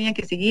que yo tenía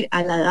que seguir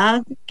a la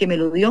edad que me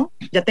lo dio.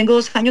 Ya tengo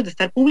 2 años de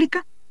estar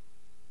pública.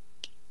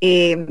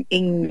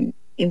 En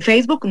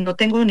Facebook no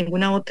tengo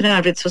ninguna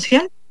otra red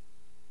social,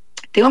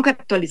 tengo que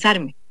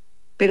actualizarme,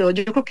 pero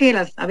yo creo que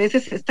a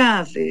veces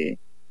estas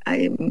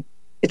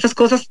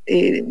cosas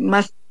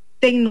más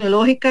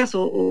tecnológicas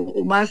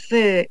o más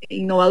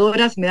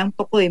innovadoras me dan un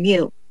poco de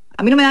miedo.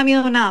 A mí no me da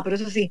miedo nada, pero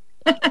eso sí.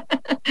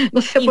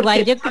 No sé Igual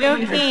por qué. yo creo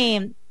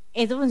que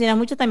eso funciona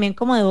mucho también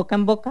como de boca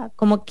en boca,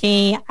 como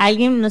que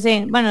alguien, no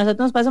sé, bueno, a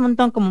nosotros nos pasa un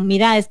montón, como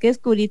mira, es que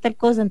descubrí tal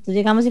cosa, entonces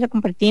llegamos y la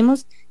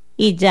compartimos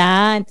y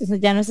ya, entonces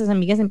ya nuestras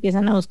amigas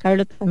empiezan a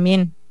buscarlo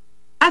también.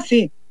 Ah,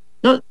 sí.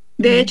 No,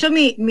 De hecho,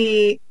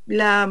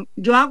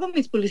 yo hago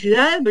mis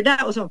publicidades, ¿verdad?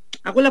 O sea,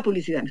 hago la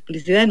publicidad, mis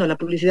publicidades no, la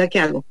publicidad que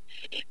hago.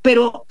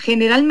 Pero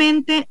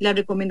generalmente la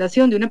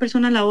recomendación de una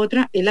persona a la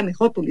otra es la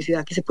mejor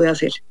publicidad que se puede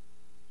hacer.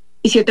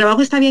 Y si el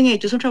trabajo está bien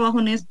hecho, es un trabajo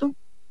honesto,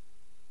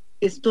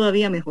 es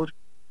todavía mejor.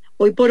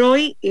 Hoy por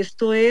hoy,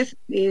 esto es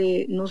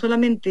no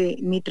solamente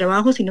mi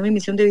trabajo, sino mi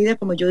misión de vida,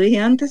 como yo dije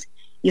antes,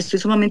 y estoy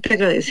sumamente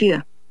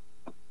agradecida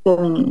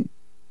con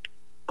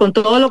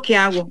todo lo que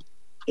hago.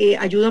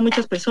 Ayudo a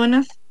muchas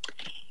personas.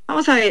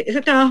 Vamos a ver,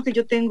 ese trabajo que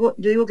yo tengo,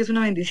 yo digo que es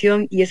una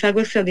bendición y es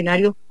algo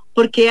extraordinario,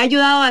 porque he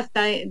ayudado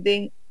hasta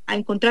a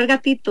encontrar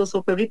gatitos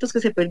o perritos que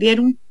se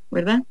perdieron,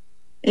 ¿verdad?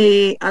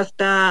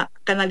 Hasta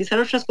canalizar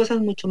otras cosas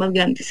mucho más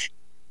grandes.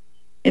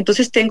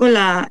 Entonces tengo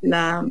la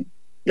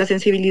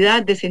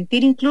sensibilidad de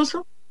sentir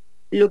incluso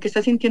lo que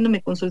está sintiendo mi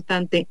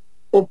consultante,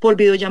 o por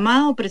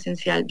videollamada o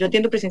presencial. Yo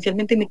atiendo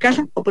presencialmente en mi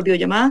casa o por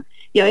videollamada,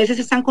 y a veces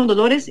están con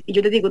dolores y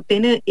yo les digo,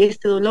 tiene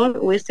este dolor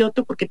o este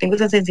otro, porque tengo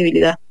esa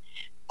sensibilidad.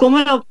 ¿Cómo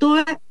la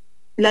obtuve?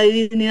 La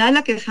divinidad es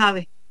la que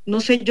sabe,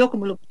 no sé yo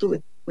cómo lo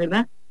obtuve,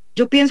 ¿verdad?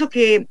 Yo pienso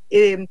que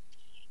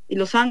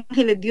los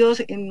ángeles,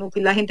 Dios, en lo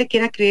que la gente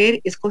quiera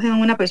creer, escogen a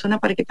una persona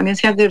para que también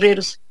sean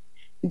guerreros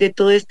de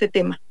todo este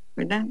tema,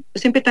 ¿verdad? Yo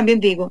siempre también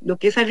digo, lo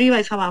que es arriba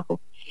es abajo,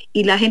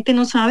 y la gente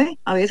no sabe,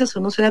 a veces, o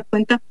no se da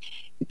cuenta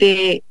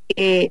de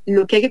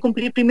lo que hay que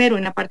cumplir primero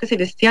en la parte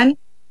celestial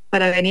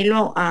para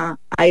venirlo a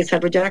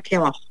desarrollar aquí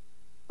abajo.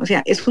 O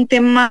sea, es un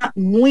tema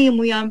muy,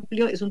 muy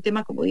amplio, es un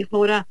tema, como dijo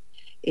ahora,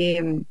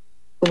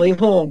 como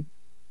dijo,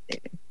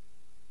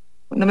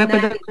 no me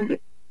acuerdo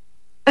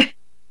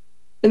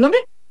el nombre.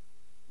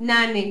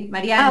 Nane,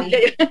 Mariane.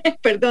 Okay.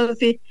 Perdón,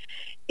 sí.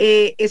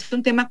 Es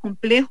un tema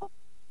complejo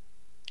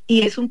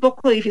y es un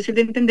poco difícil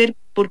de entender.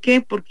 ¿Por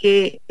qué?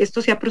 Porque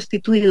esto se ha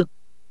prostituido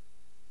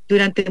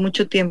durante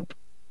mucho tiempo.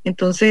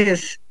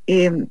 Entonces,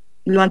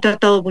 lo han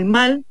tratado muy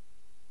mal.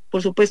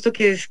 Por supuesto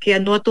que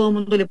no a todo el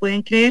mundo le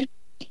pueden creer.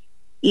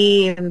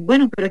 Y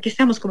bueno, pero aquí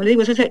estamos, como le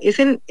digo,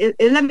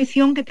 es la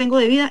misión que tengo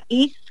de vida,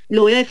 y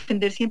lo voy a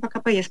defender siempre a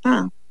capa y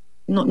espada.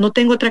 No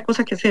tengo otra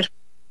cosa que hacer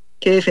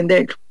que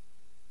defenderlo.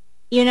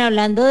 Y bueno,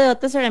 hablando de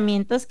otras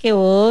herramientas que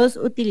vos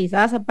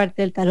utilizabas,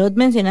 aparte del tarot,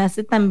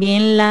 mencionaste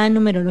también la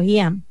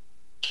numerología.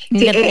 Me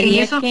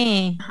encantaría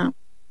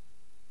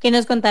que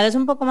nos contaras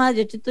un poco más.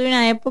 Yo tuve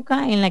una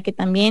época en la que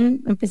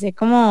también empecé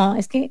como,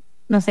 es que,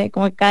 no sé,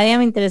 como que cada día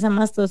me interesan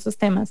más todos estos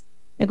temas.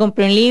 Me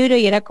compré un libro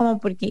y era como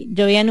porque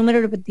yo veía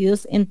números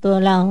repetidos en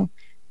todo lado.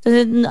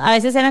 Entonces, a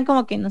veces eran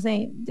como que, no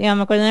sé, digamos,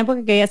 me acuerdo de una época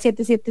que veía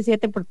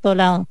 777 por todo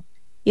lado.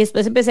 Y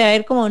después empecé a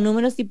ver como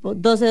números tipo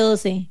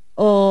 1212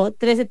 o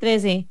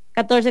 1313,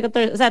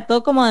 1414, o sea,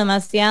 todo como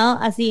demasiado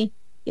así.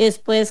 Y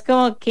después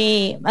como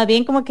que, más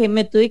bien como que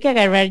me tuve que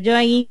agarrar yo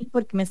ahí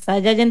porque me estaba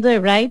ya yendo de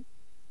ride,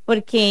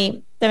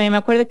 porque también me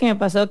acuerdo que me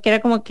pasó que era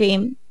como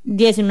que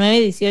 19,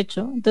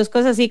 18, entonces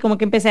cosas así, como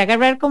que empecé a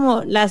agarrar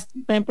como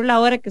por ejemplo la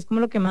hora, que es como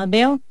lo que más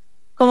veo,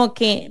 como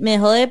que me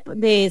dejó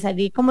de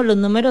salir como los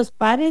números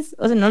pares,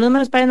 o sea, no los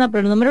números pares, no,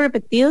 pero los números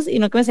repetidos, y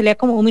no que me salía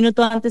como un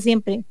minuto antes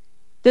siempre.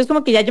 Entonces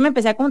como que ya yo me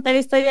empecé a contar la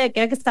historia de que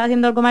era que estaba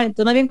haciendo algo mal,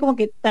 entonces más bien como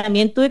que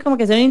también tuve como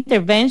que hacer una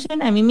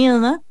intervention a mí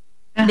misma.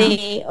 Ajá.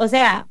 De, o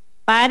sea,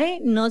 pare,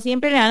 no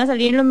siempre le van a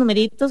salir los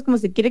numeritos como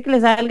si quiere que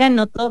le salgan,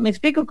 no todo, me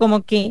explico,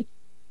 como que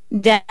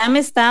ya me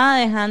estaba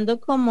dejando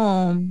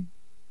como,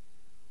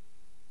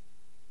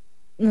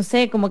 no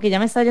sé, como que ya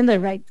me estaba yendo de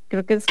right,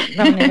 creo que es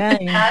la manera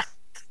de...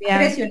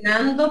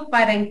 presionando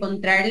para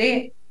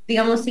encontrarle,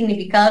 digamos,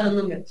 significado a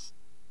los números.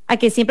 A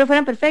que siempre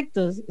fueran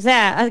perfectos, o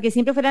sea, a que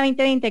siempre fuera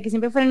 2020, a que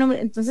siempre fuera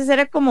número, entonces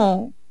era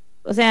como,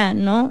 o sea,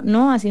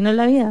 no, así no es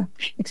la vida.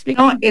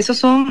 ¿Explico? No, esos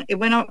son,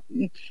 bueno,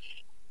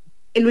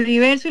 el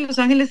universo y los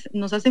ángeles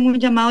nos hacen un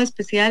llamado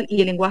especial, y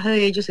el lenguaje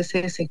de ellos es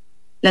ese,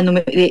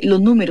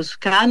 los números,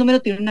 cada número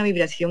tiene una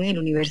vibración en el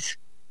universo,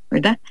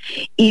 ¿verdad?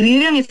 Y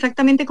vibran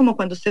exactamente como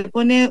cuando usted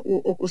pone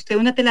usted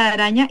una tela de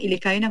araña y le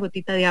cae una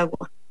gotita de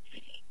agua,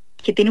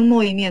 que tiene un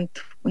movimiento,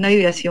 una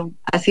vibración.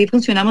 Así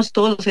funcionamos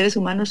todos los seres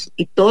humanos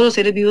y todos los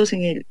seres vivos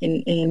en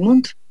el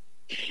mundo.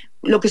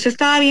 Lo que usted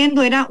estaba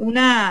viendo era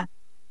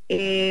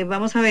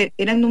vamos a ver,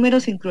 eran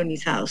números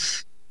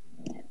sincronizados.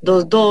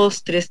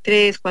 22,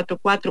 33,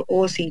 44,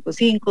 o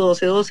 55,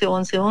 12, 12,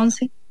 11,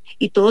 11,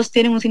 y todos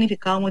tienen un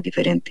significado muy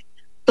diferente.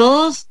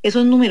 Todos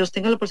esos números,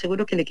 téngalo por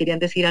seguro que le querían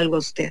decir algo a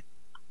usted,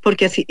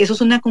 porque así, eso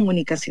es una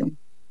comunicación.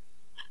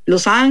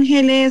 Los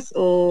ángeles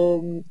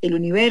o el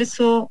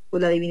universo o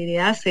la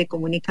divinidad se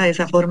comunica de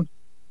esa forma.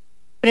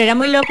 Pero era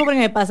muy loco porque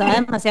me pasaba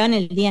demasiado en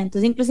el día,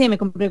 entonces inclusive me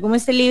compré como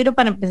este libro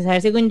para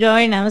empezar según yo,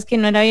 y nada más que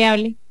no era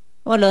viable,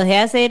 o lo dejé de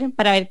hacer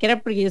para ver qué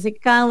era, porque yo sé que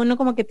cada uno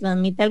como que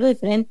transmite algo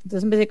diferente,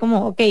 entonces empecé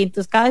como, ok,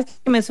 entonces cada vez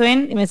que me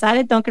suene y me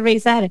sale tengo que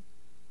revisar,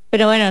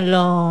 pero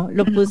bueno,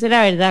 lo puse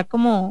la verdad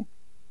como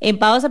en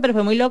pausa, pero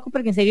fue muy loco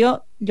porque en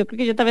serio, yo creo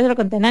que yo tal vez se lo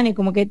conté a Nani,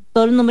 como que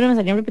todos los números me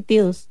salían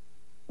repetidos.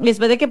 Y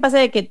después de que pasé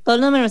de que todos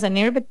los números me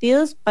salían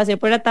repetidos, pasé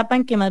por la etapa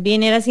en que más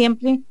bien era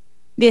siempre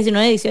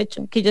 19,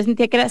 18, que yo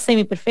sentía que era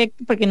semi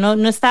perfecto porque no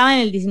estaba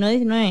en el 19,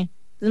 19.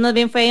 Entonces más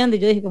bien fue ahí donde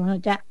yo dije como no,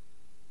 ya,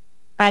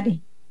 pare.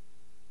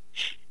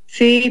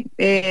 Sí,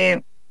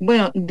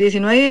 bueno,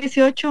 19 y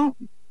 18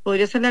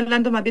 podría estar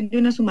hablando más bien de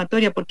una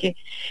sumatoria, porque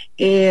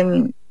eh,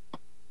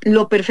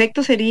 lo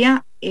perfecto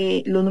sería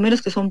los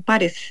números que son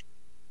pares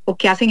o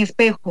que hacen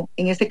espejo.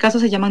 En este caso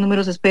se llaman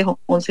números espejo: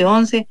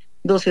 11-11,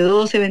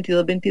 12-12,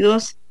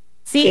 22-22.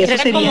 Sí, Eso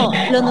era sería. como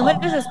los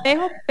números de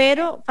espejo,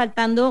 pero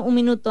faltando un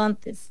minuto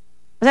antes.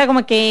 O sea,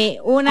 como que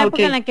hubo una Ah,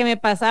 época en ok, la que me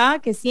pasaba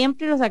que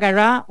siempre los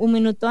agarraba un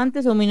minuto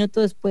antes o un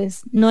minuto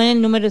después, no en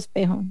el número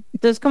espejo.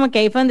 Entonces como que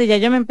ahí fue donde ya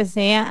yo me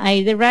empecé a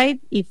ir de ride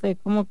y fue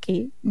como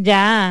que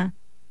ya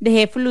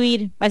dejé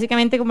fluir.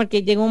 Básicamente como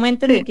que llegó un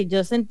momento en el sí. que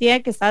yo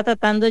sentía que estaba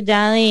tratando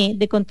ya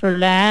de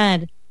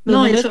controlar los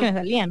No, números que eso. me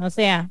salían. O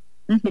sea,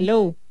 Ujú.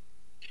 hello.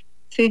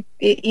 Sí,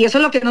 y eso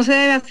es lo que no se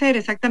debe hacer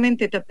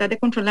exactamente, tratar de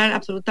controlar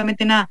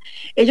absolutamente nada.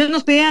 Ellos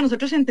nos piden a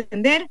nosotros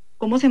entender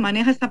cómo se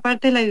maneja esta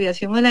parte de la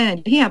vibración de la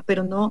energía,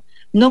 pero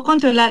no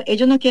controlar.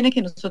 Ellos no quieren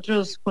que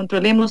nosotros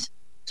controlemos,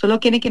 solo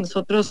quieren que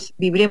nosotros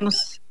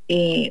vibremos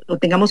o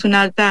tengamos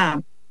una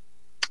alta,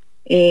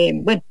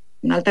 bueno,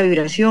 una alta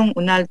vibración,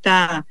 una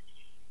alta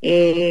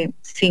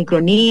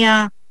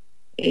sincronía,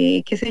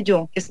 qué sé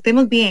yo, que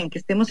estemos bien, que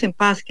estemos en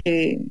paz,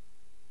 que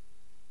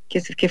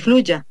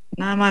fluya,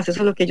 nada más, eso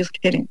es lo que ellos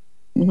quieren.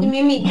 Y Ujú.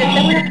 Mimi, yo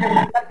tengo una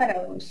pregunta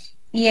para vos,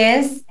 y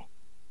es,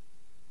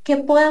 ¿qué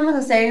podemos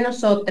hacer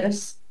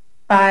nosotros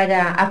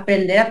para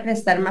aprender a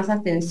prestar más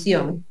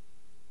atención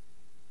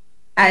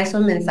a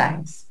esos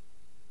mensajes?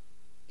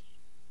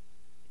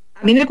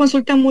 A mí me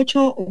consultan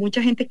mucho, o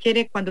mucha gente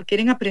quiere, cuando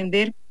quieren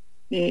aprender,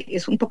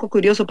 es un poco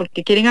curioso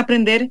porque quieren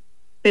aprender,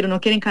 pero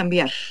no quieren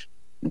cambiar.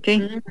 ¿Ok?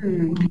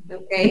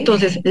 Ok.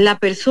 Entonces, la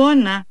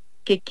persona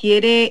que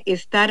quiere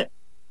estar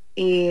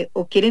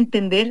o quiere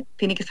entender,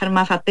 tiene que estar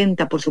más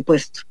atenta, por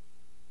supuesto.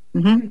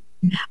 Ujú.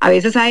 A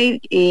veces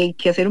hay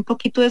que hacer un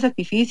poquito de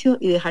sacrificio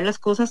y dejar las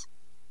cosas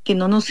que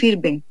no nos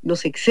sirven,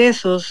 los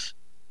excesos,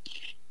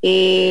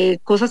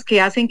 cosas que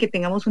hacen que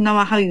tengamos una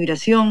baja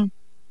vibración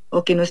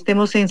o que no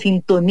estemos en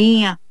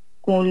sintonía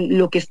con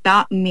lo que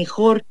está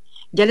mejor.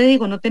 Ya le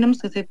digo, no tenemos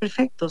que ser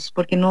perfectos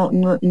porque no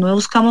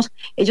buscamos,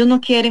 ellos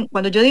no quieren,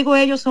 cuando yo digo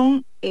ellos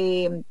son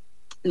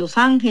los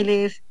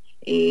ángeles,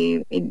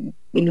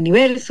 el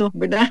universo,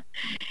 ¿verdad?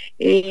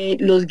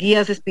 Los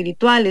guías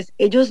espirituales.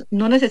 Ellos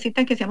no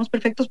necesitan que seamos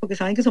perfectos porque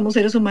saben que somos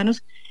seres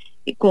humanos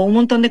con un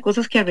montón de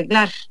cosas que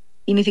arreglar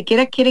y ni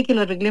siquiera quiere que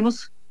lo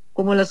arreglemos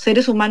como los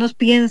seres humanos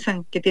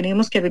piensan que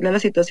tenemos que arreglar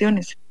las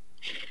situaciones.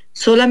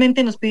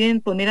 Solamente nos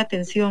piden poner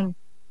atención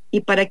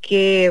y para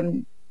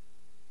que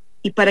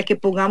y para que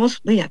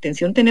pongamos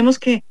atención tenemos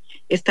que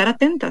estar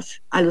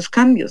atentas a los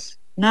cambios,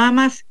 nada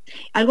más.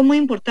 Algo muy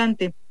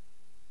importante,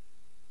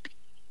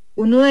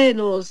 uno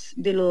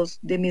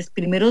de mis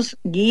primeros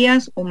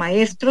guías o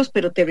maestros,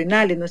 pero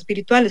terrenales, no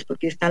espirituales,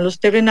 porque están los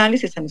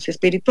terrenales y están los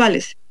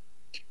espirituales,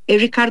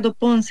 es Ricardo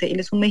Ponce. Él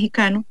es un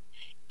mexicano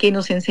que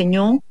nos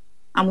enseñó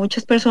a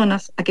muchas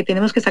personas a que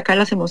tenemos que sacar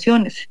las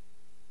emociones.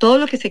 Todo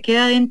lo que se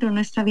queda adentro no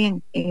está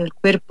bien en el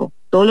cuerpo.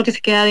 Todo lo que se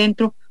queda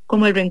adentro,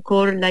 como el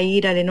rencor, la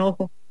ira, el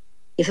enojo,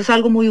 eso es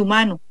algo muy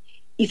humano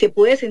y se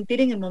puede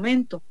sentir en el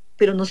momento,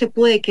 pero no se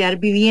puede quedar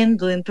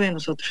viviendo dentro de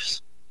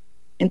nosotros.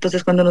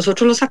 Entonces, cuando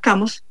nosotros lo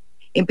sacamos,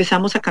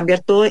 empezamos a cambiar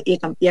todo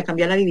y a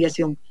cambiar la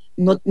vibración.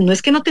 No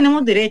es que no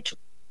tenemos derecho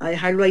a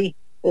dejarlo ahí,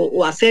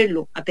 o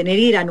hacerlo, a tener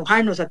ira, a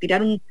enojarnos, a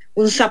tirar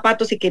un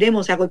zapato si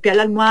queremos, a golpear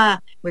la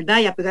almohada, ¿verdad?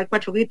 Y a pegar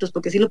 4 gritos,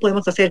 porque sí lo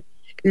podemos hacer.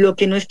 Lo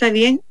que no está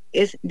bien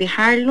es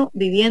dejarlo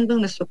viviendo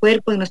en nuestro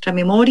cuerpo, en nuestra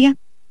memoria,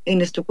 en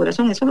nuestro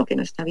corazón. Eso es lo que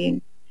no está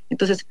bien.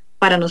 Entonces,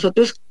 para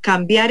nosotros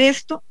cambiar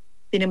esto,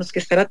 tenemos que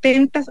estar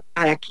atentas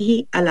a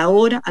aquí, a la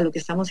hora, a lo que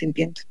estamos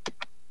sintiendo.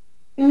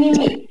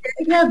 Mimi,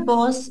 decías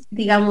vos,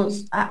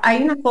 digamos,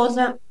 hay una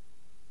cosa,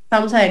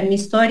 vamos a ver, mi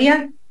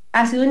historia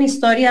ha sido una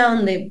historia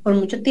donde por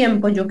mucho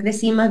tiempo yo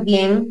crecí más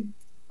bien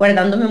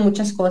guardándome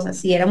muchas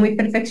cosas y era muy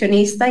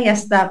perfeccionista y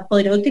hasta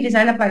podría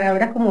utilizar la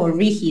palabra como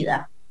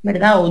rígida,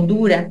 ¿verdad? O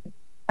dura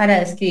para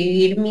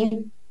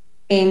describirme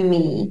en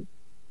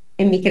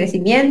mi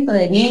crecimiento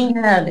de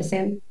niña, de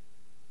adolescente.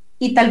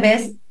 Y tal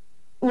vez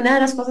una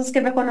de las cosas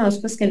que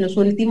reconozco es que en los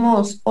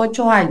últimos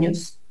 8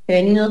 años he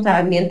venido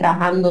también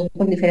trabajando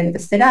con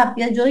diferentes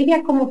terapias. Yo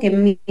diría como que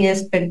mi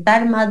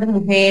despertar más de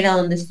mujer, a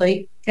donde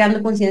estoy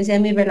creando conciencia de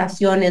mis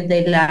relaciones,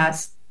 de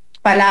las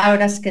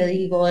palabras que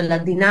digo, de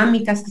las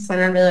dinámicas que están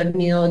alrededor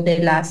mío, de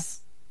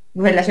las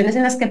relaciones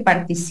en las que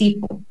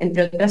participo,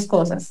 entre otras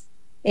cosas.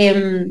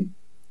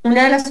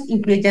 Una de las,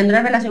 incluyendo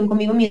la relación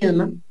conmigo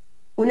misma,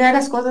 una de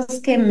las cosas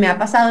que me ha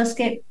pasado es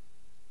que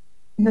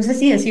no sé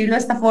si decirlo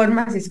de esta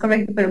forma, si es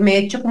correcto, pero me he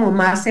hecho como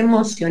más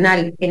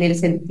emocional, en el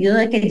sentido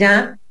de que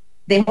ya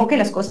dejo que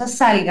las cosas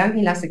salgan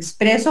y las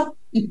expreso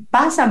y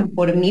pasan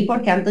por mí,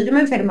 porque antes yo me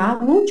enfermaba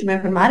mucho, me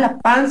enfermaba la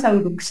panza,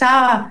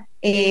 bruxaba,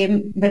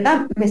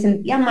 ¿verdad? Me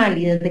sentía mal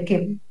y desde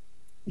que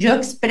yo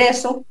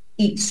expreso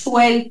y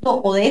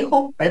suelto o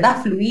dejo,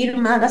 ¿verdad? Fluir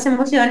más las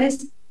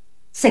emociones,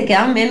 se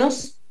quedan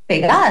menos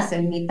pegadas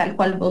en mí, tal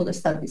cual vos lo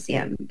estás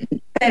diciendo.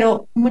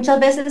 Pero muchas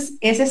veces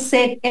ese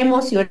ser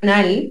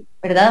emocional,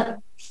 ¿verdad?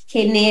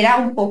 Genera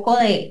un poco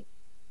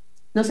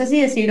no sé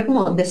si decirlo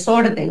como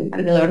desorden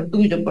alrededor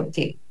tuyo,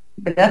 porque,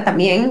 ¿verdad?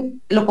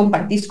 También lo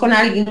compartís con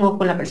alguien o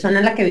con la persona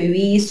en la que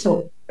vivís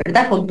o,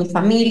 ¿verdad? Con tu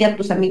familia,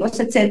 tus amigos,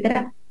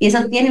 etcétera, y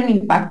eso tiene un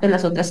impacto en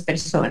las otras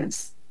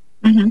personas.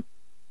 Ujú.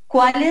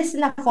 ¿Cuál es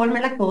la forma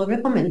en la que vos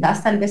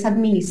recomendás tal vez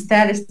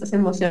administrar estas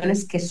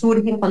emociones que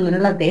surgen cuando uno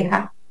las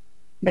deja,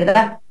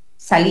 ¿verdad?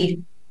 Salir.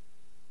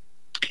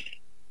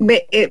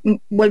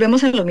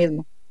 Volvemos a lo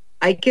mismo.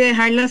 Hay que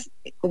dejarlas,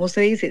 como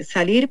usted dice,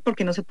 salir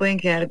porque no se pueden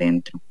quedar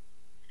dentro.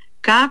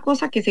 Cada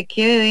cosa que se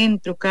quede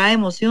dentro, cada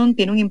emoción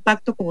tiene un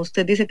impacto, como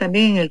usted dice,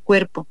 también en el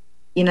cuerpo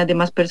y en las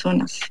demás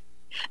personas.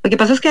 Lo que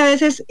pasa es que a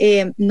veces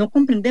no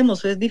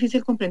comprendemos, o es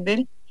difícil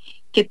comprender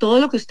que todo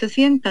lo que usted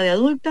sienta de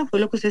adulta fue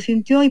lo que usted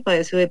sintió y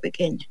padeció de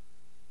pequeña.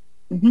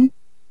 Uh-huh.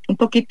 Un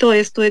poquito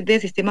esto es de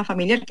sistema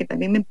familiar, que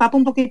también me empapa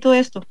un poquito de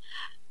esto.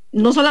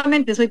 No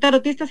solamente soy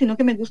tarotista, sino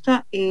que me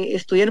gusta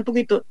estudiar un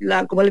poquito,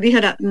 como les dije,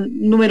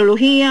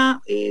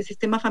 numerología,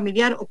 sistema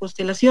familiar o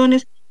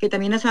constelaciones, que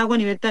también las hago a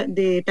nivel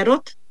de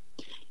tarot.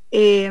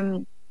 Eh,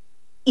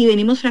 y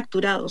venimos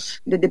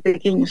fracturados desde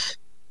pequeños.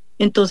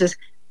 Entonces,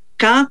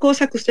 cada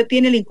cosa que usted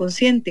tiene el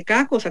inconsciente,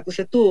 cada cosa que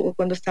usted tuvo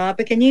cuando estaba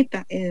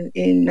pequeñita,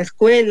 en la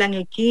escuela, en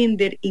el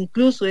kinder,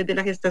 incluso desde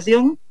la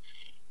gestación,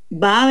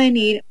 va a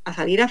venir a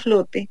salir a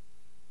flote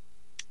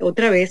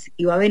otra vez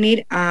y va a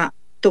venir a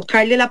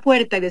tocarle la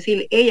puerta y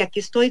decirle, hey, aquí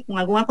estoy con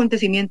algún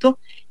acontecimiento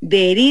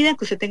de herida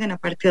que usted tenga en la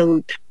parte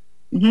adulta.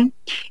 Uh-huh.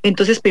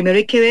 Entonces, primero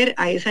hay que ver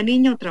a esa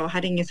niña o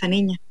trabajar en esa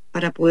niña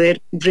para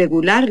poder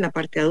regular la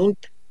parte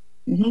adulta.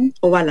 Uh-huh.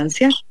 O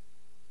balancear.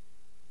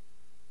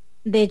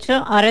 De hecho,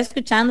 ahora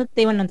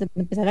escuchándote, bueno, antes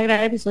de empezar a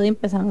grabar el episodio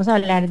empezamos a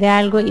hablar de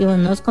algo y vos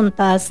nos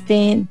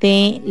contaste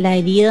de la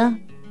herida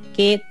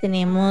que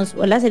tenemos,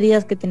 o las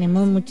heridas que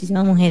tenemos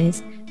muchísimas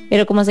mujeres.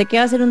 Pero como sé que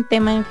va a ser un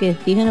tema en que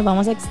fijo nos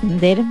vamos a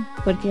extender,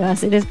 porque va a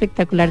ser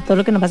espectacular todo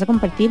lo que nos vas a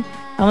compartir,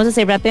 vamos a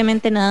hacer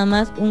rápidamente nada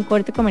más un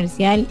corte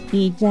comercial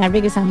y ya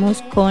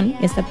regresamos con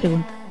esta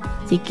pregunta.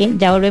 Así que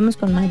ya volvemos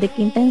con más de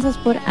Qué Intensas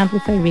por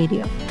Amplify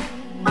Radio.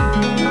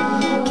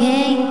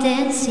 Qué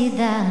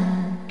intensidad.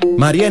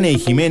 Mariana y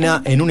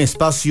Jimena en un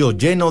espacio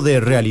lleno de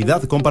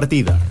realidad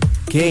compartida.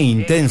 Qué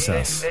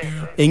intensas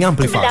en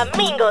Amplify.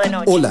 Flamingo de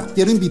noche. Hola,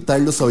 quiero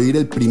invitarlos a oír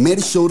el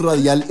primer show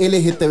radial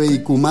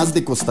LGTBIQ+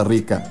 de Costa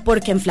Rica.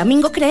 Porque en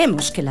Flamingo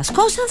creemos que las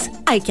cosas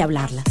hay que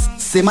hablarlas.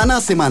 Semana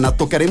a semana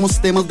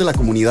tocaremos temas de la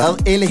comunidad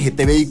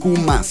LGTBIQ+.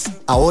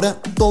 Ahora,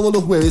 todos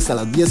los jueves a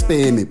las 10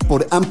 p.m.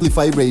 por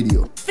Amplify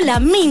Radio.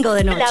 Flamingo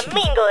de noche.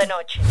 Flamingo de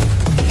noche.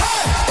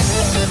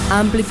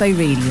 Amplify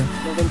Radio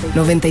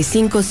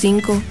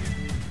 95.5,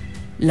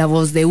 la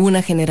voz de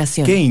una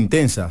generación. Qué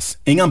intensas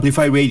en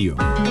Amplify Radio.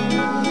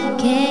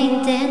 Qué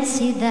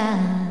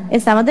intensidad.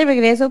 Estamos de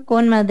regreso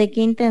con más de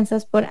Qué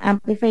Intensas por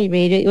Amplify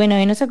Radio. Y bueno,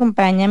 hoy nos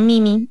acompaña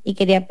Mimi y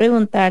quería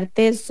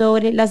preguntarte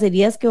sobre las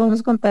heridas que vos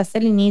nos contaste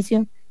al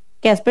inicio,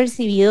 que has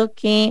percibido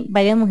que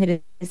varias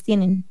mujeres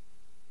tienen.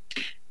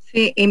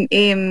 Sí,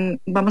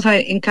 vamos a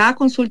ver, en cada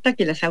consulta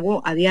que las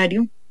hago a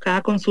diario,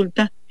 cada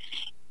consulta,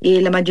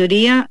 la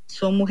mayoría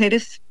son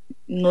mujeres,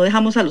 no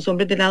dejamos a los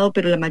hombres de lado,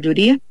 pero la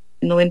mayoría,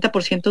 el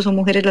 90% son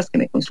mujeres las que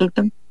me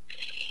consultan.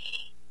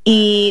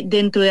 Y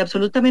dentro de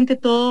absolutamente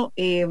todo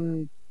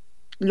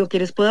lo que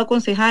les puedo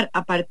aconsejar,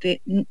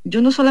 aparte,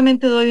 yo no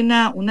solamente doy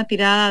una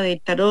tirada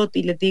de tarot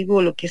y les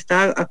digo lo que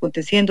está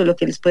aconteciendo, lo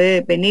que les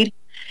puede venir,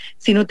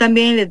 sino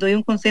también les doy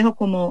un consejo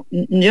como,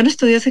 yo no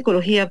estudié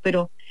psicología,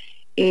 pero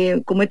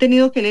como he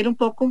tenido que leer un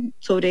poco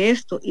sobre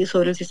esto y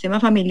sobre el sistema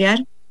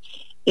familiar,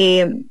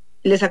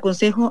 les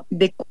aconsejo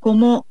de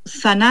cómo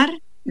sanar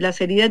las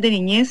heridas de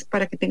niñez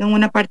para que tengan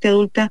una parte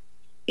adulta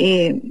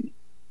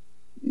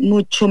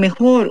mucho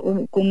mejor,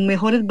 o con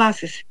mejores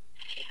bases.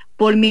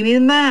 Por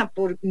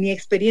mi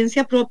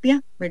experiencia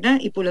propia, ¿verdad?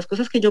 Y por las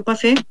cosas que yo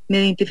pasé, me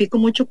identifico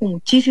mucho con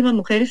muchísimas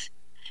mujeres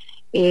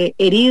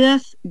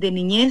heridas de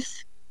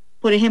niñez.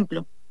 Por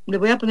ejemplo, les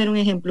voy a poner un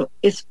ejemplo,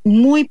 es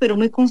muy, pero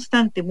muy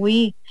constante,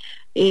 muy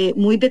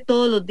de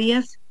todos los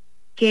días,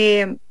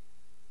 que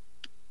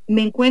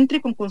me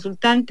encuentre con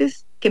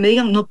consultantes que me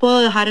digan, no puedo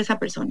dejar a esa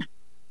persona,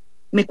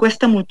 me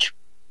cuesta mucho.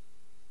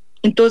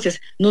 Entonces,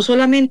 no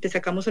solamente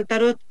sacamos el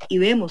tarot y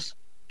vemos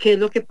qué es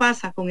lo que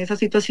pasa con esa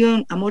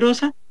situación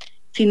amorosa,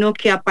 sino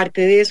que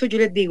aparte de eso yo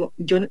les digo,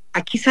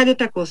 aquí sale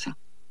otra cosa.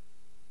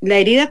 La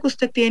herida que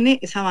usted tiene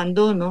es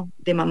abandono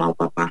de mamá o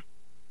papá.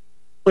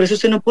 Por eso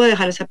usted no puede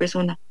dejar a esa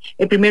persona.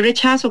 El primer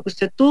rechazo que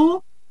usted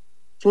tuvo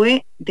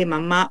fue de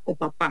mamá o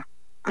papá.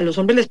 A los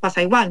hombres les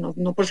pasa igual,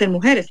 no por ser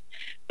mujeres.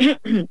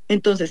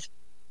 Entonces,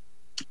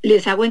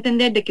 les hago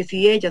entender de que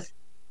si ellas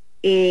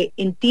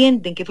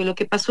entienden qué fue lo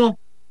que pasó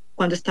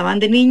cuando estaban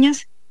de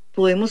niñas,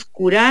 podemos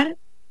curar,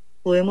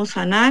 podemos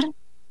sanar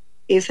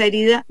esa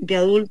herida de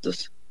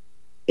adultos,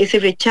 ese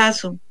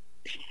rechazo.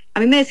 A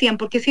mí me decían,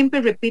 ¿por qué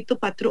siempre repito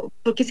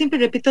 ¿por qué siempre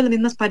repito las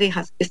mismas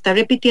parejas? Está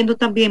repitiendo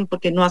también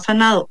porque no ha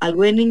sanado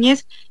algo de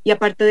niñez y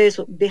aparte de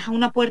eso, deja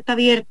una puerta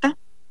abierta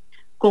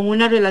con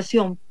una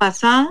relación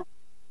pasada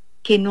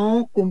que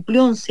no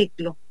cumplió un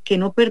ciclo, que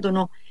no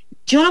perdonó.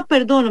 Yo lo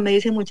perdono, me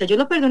dicen muchas, yo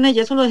lo perdoné,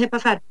 ya eso lo dejé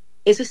pasar.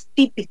 Eso es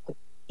típico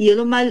y es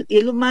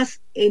lo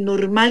más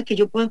normal que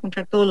yo puedo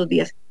encontrar todos los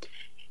días.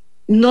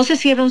 No se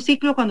cierra un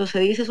ciclo cuando se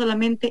dice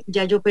solamente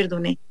ya yo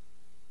perdoné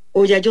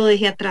o ya yo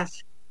dejé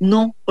atrás.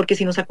 No, porque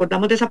si nos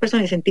acordamos de esa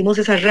persona y sentimos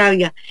esa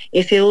rabia,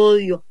 ese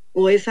odio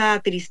o esa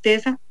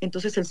tristeza,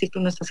 entonces el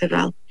ciclo no está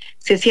cerrado.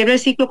 Se cierra el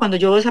ciclo cuando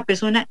yo veo a esa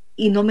persona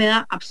y no me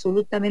da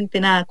absolutamente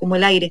nada, como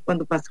el aire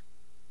cuando pasa.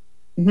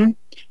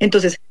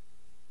 Entonces,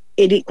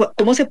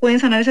 ¿cómo se pueden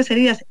sanar esas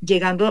heridas?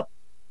 Llegando,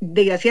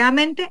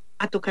 desgraciadamente,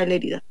 a tocar la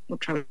herida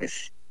otra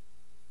vez.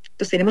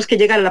 Entonces tenemos que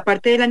llegar a la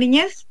parte de la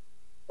niñez.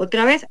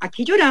 Otra vez,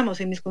 aquí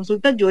lloramos, en mis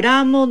consultas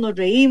lloramos, nos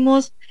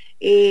reímos,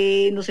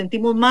 nos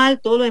sentimos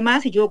mal, todo lo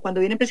demás, y yo cuando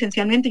vienen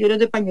presencialmente, yo les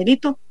doy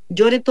pañuelito,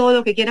 llore todo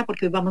lo que quiera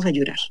porque hoy vamos a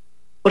llorar.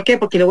 ¿Por qué?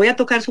 Porque le voy a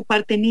tocar su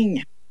parte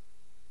niña.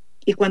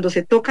 Y cuando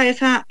se toca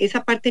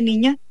esa parte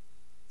niña,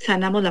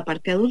 sanamos la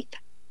parte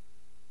adulta.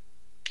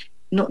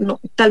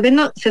 Tal vez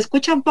no, se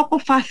escucha un poco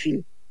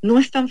fácil, no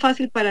es tan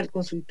fácil para el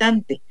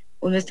consultante,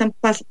 o no es tan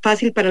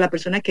fácil para la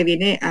persona que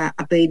viene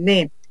a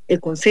pedirme el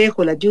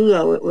consejo, la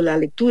ayuda o la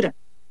lectura.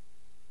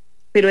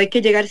 Pero hay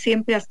que llegar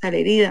siempre hasta la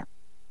herida.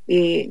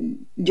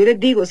 Yo les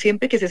digo,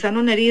 siempre que se sana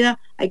una herida,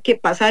 hay que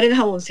pasar el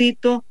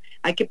jaboncito,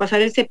 hay que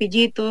pasar el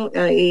cepillito,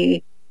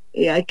 hay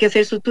que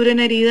hacer sutura en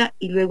la herida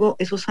y luego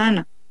eso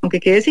sana, aunque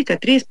quede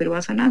cicatriz, pero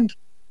va sanando.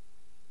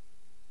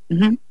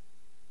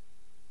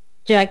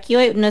 Yo aquí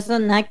hoy no es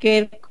nada que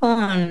ver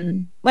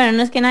con, bueno,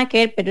 no es que nada que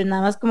ver, pero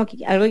nada más como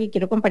que algo que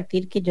quiero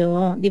compartir que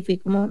yo fui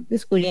como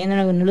descubriendo en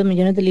algunos de los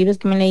millones de libros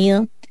que me he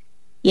leído.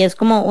 Y es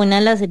como una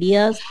de las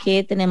heridas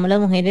que tenemos las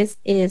mujeres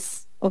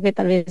o que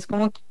tal vez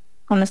como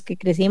con las que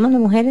crecimos las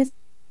mujeres,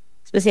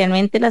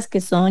 especialmente las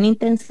que son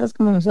intensas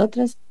como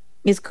nosotras,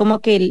 es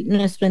como que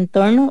nuestro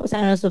entorno, o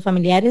sea, nuestros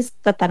familiares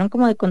trataron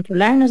como de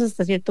controlarnos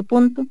hasta cierto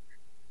punto,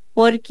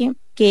 porque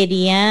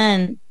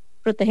querían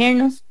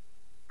protegernos,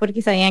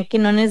 porque sabían que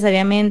no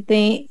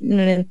necesariamente en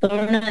el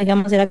entorno,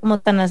 digamos, era como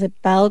tan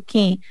aceptado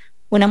que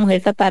una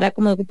mujer tratara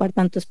como de ocupar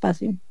tanto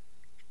espacio.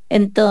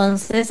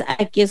 Entonces,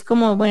 aquí es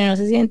como, bueno, no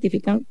sé si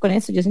identifican con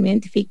eso, yo sí me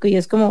identifico, y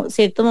es como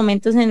ciertos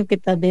momentos en el que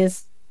tal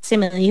vez se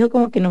me dijo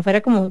como que no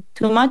fuera como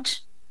too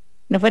much,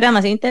 no fuera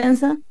demasiado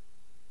intensa,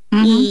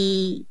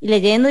 y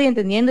leyendo y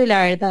entendiendo, y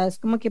la verdad es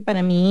como que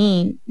para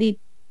mí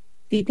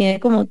tiene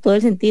como todo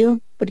el sentido,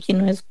 porque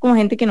no es como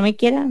gente que no me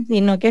quiera,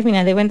 sino que al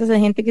final de cuentas es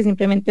gente que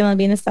simplemente más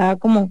bien estaba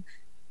como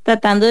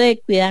tratando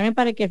de cuidarme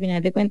para que al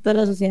final de cuentas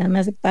la sociedad me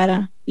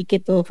aceptara y que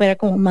todo fuera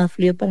como más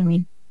fluido para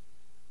mí.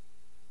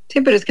 Sí,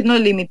 pero es que nos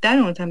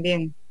limitaron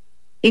también.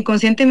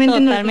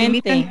 Inconscientemente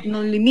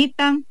nos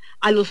limitan.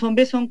 A los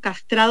hombres son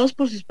castrados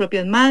por sus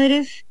propias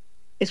madres.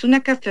 Es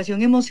una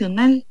castración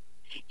emocional.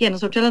 Y a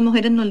nosotras las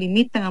mujeres nos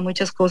limitan a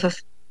muchas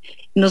cosas.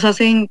 Nos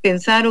hacen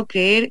pensar o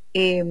creer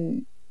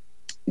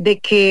de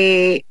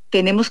que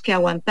tenemos que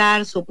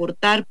aguantar,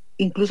 soportar,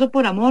 incluso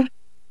por amor.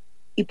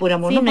 Y por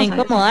amor no pasa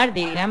incomodar,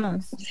 eso.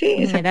 digamos. Sí,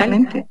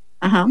 exactamente.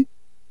 Ajá.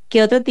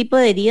 ¿Qué otro tipo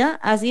de herida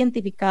has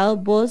identificado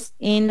vos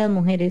en las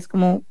mujeres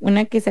como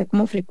una que sea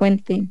como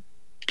frecuente?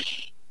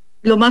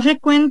 Lo más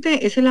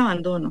frecuente es el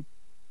abandono,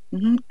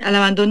 al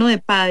abandono de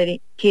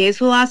padre, que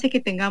eso hace que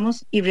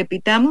tengamos y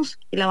repitamos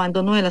el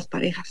abandono de las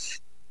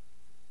parejas.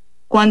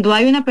 Cuando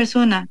hay una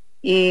persona,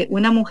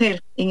 una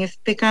mujer en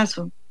este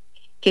caso,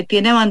 que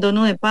tiene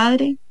abandono de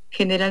padre,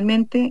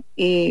 generalmente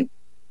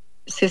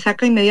se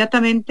saca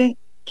inmediatamente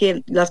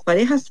que las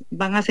parejas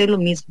van a hacer lo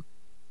mismo.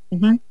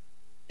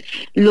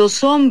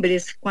 Los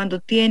hombres, cuando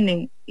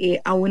tienen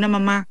a una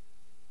mamá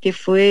que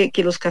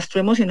los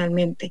castró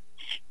emocionalmente,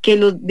 que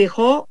los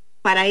dejó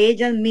para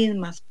ellas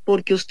mismas,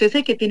 porque usted es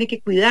el que tiene que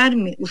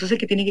cuidarme, usted es el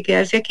que tiene que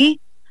quedarse aquí,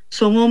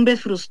 son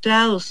hombres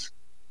frustrados,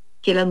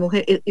 que las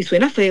mujeres, y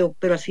suena feo,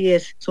 pero así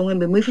es, son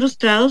hombres muy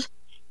frustrados,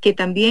 que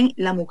también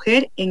la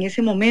mujer en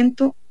ese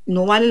momento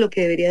no vale lo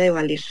que debería de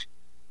valer,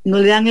 no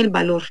le dan el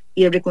valor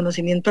y el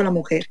reconocimiento a la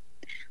mujer.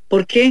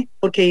 ¿Por qué?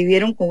 Porque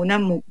vivieron con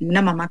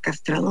una mamá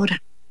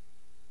castradora.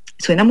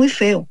 Suena muy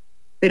feo,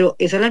 pero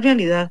esa es la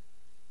realidad.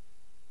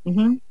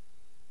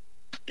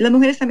 Las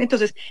mujeres también,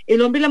 entonces,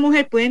 el hombre y la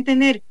mujer pueden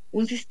tener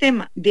un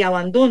sistema de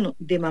abandono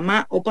de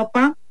mamá o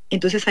papá,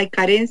 entonces hay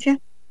carencia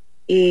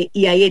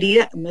y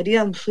hay una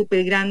herida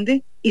súper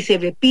grande y se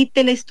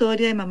repite la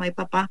historia de mamá y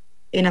papá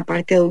en la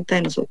parte adulta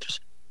de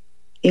nosotros.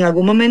 En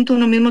algún momento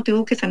uno mismo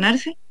tuvo que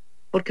sanarse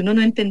porque uno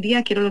no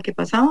entendía qué era lo que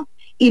pasaba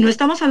y no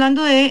estamos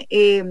hablando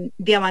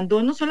de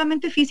abandono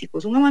solamente físico,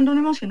 es un abandono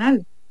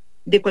emocional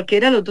de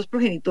cualquiera de los dos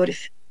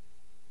progenitores.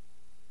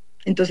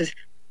 Entonces,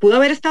 pudo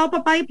haber estado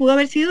papá y pudo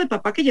haber sido el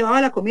papá que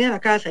llevaba la comida a la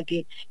casa,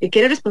 que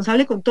era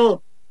responsable con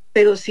todo,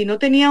 pero si no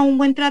tenía un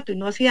buen trato y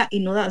no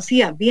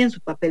hacía bien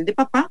su papel de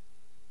papá,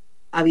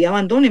 había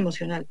abandono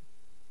emocional.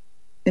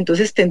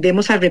 Entonces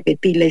tendemos a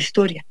repetir la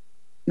historia,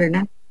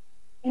 ¿verdad?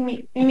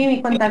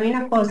 Mimi, contame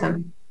una cosa.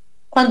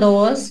 Cuando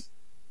vos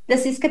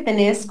decís que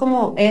tenés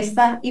como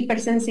esta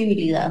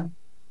hipersensibilidad,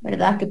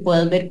 ¿verdad? Que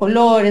puedes ver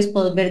colores,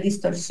 puedes ver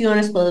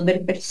distorsiones, puedes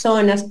ver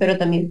personas, pero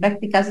también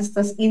practicas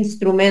estos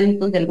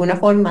instrumentos de alguna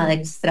forma de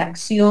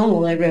extracción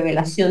o de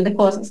revelación de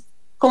cosas.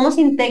 ¿Cómo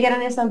se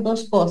integran esas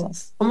dos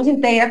cosas? ¿Cómo se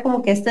integra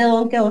como que este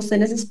don que vos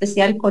tenés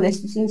especial con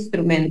estos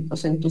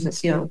instrumentos en tu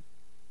sesión?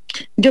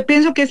 Yo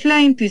pienso que es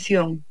la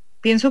intuición,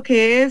 pienso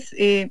que es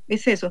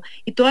eso.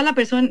 Y toda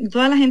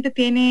la gente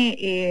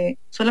tiene,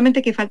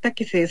 solamente que falta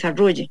que se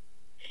desarrolle.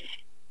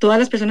 Todas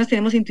las personas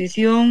tenemos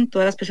intuición,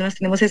 todas las personas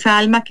tenemos esa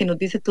alma que nos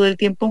dice todo el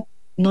tiempo,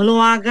 no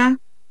lo haga,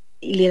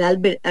 y le da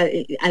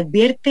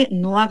advierte,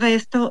 no haga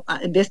esto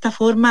de esta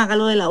forma,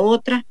 hágalo de la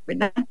otra,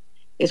 ¿verdad?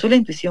 Eso es la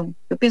intuición.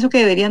 Yo pienso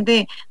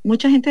que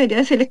mucha gente debería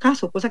de hacerle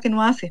caso, cosa que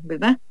no hace,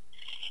 ¿verdad?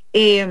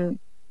 Eh,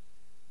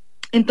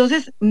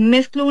 entonces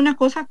mezclo una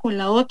cosa con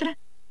la otra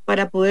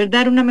para poder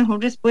dar una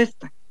mejor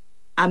respuesta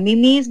a mí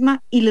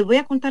misma, y les voy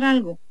a contar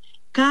algo.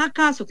 Cada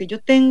caso que yo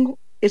tengo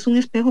es un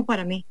espejo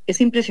para mí, es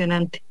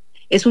impresionante.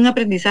 Es un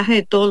aprendizaje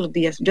de todos los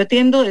días. Yo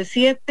atiendo de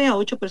 7 a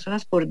 8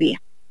 personas por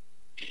día.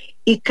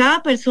 Y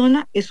cada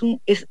persona es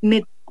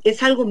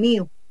algo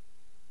mío,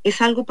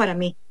 es algo para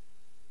mí,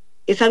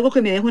 es algo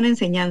que me deja una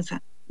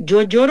enseñanza.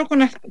 Yo lloro con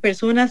las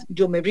personas,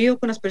 yo me río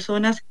con las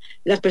personas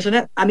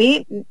a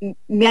mí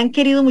me han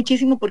querido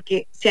muchísimo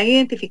porque se han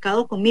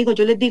identificado conmigo.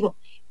 Yo les digo,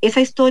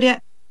 esa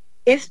historia,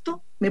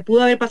 esto me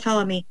pudo haber pasado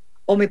a mí,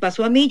 o me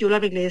pasó a mí, yo lo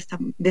arreglé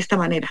de esta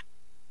manera.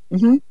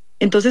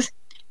 Entonces,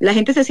 la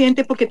gente se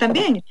siente, porque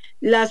también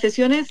las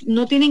sesiones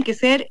no tienen que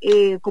ser,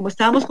 como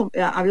estábamos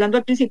hablando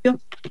al principio,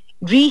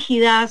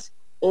 rígidas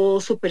o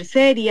súper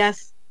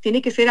serias.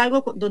 Tiene que ser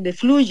algo donde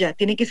fluya,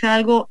 tiene que ser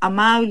algo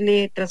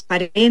amable,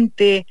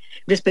 transparente,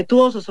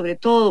 respetuoso, sobre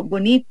todo,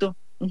 bonito.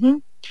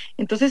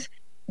 Entonces,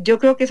 yo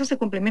creo que eso se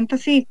complementa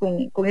así,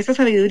 con esa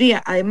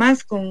sabiduría,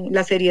 además con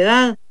la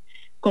seriedad,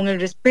 con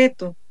el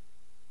respeto,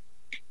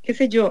 qué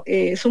sé yo,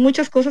 son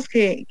muchas cosas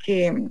que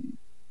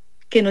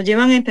nos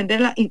llevan a entender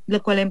la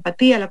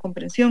empatía, la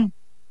comprensión,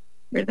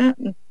 ¿verdad?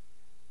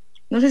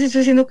 No sé si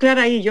estoy siendo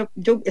clara ahí, yo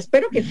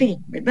espero que sí,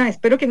 ¿verdad?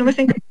 Espero que no me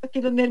estén cayendo aquí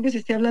los nervios y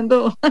esté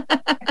hablando.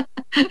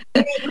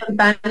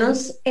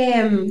 Contanos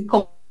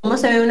cómo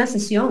se ve una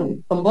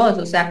sesión con vos,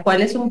 o sea,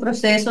 cuál es un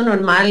proceso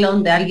normal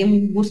donde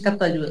alguien busca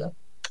tu ayuda.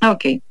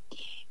 Ok,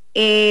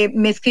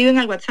 me escriben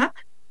al WhatsApp,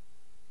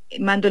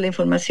 mando la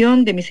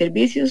información de mis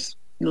servicios,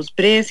 los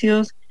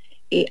precios,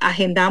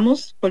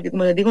 agendamos, porque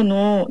como les digo,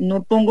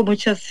 no pongo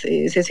muchas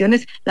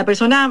sesiones. La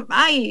persona,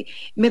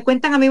 me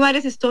cuentan a mí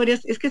varias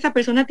historias, es que esa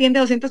persona atiende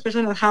a 200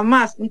 personas,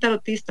 jamás un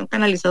tarotista, un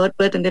canalizador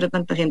puede atender a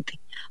tanta gente,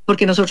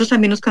 porque nosotros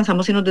también nos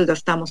cansamos y nos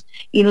desgastamos.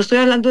 Y no estoy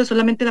hablando de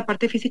solamente la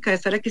parte física de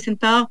estar aquí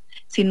sentado,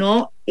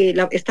 sino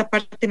esta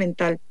parte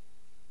mental.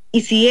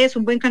 Y si es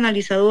un buen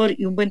canalizador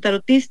y un buen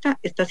tarotista,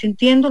 está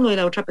sintiendo lo de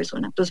la otra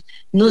persona. Entonces,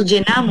 nos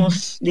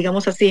llenamos,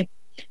 digamos así,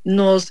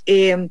 nos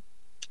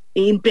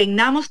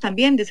impregnamos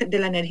también de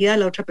la energía de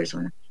la otra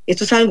persona.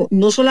 Esto es algo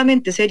no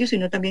solamente serio,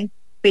 sino también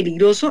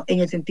peligroso en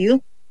el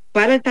sentido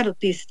para el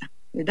tarotista,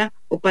 ¿verdad?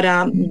 O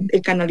para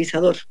el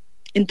canalizador.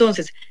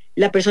 Entonces,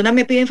 la persona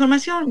me pide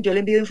información, yo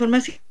le envío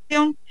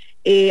información,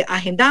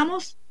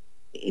 agendamos,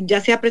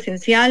 ya sea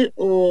presencial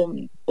o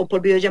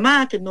por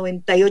videollamada, que el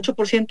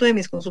 98% de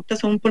mis consultas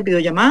son por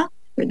videollamada,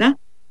 ¿verdad?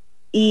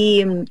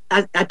 Y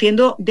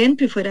atiendo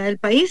dentro y fuera del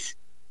país.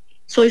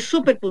 Soy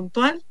súper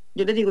puntual.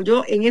 Yo les digo,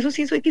 yo en eso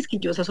sí soy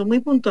quisquillosa, soy muy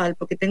puntual,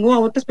 porque tengo a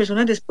otras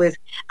personas después.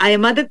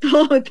 Además de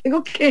todo,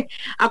 tengo que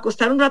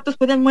acostar un rato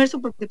después del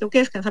almuerzo, porque tengo que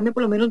descansarme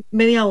por lo menos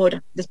media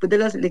hora después de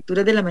las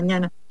lecturas de la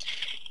mañana.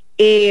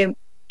 Y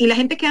la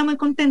gente queda muy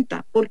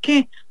contenta. ¿Por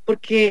qué?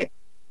 Porque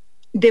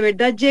de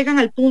verdad llegan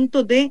al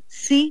punto de,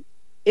 sí,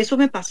 eso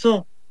me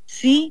pasó,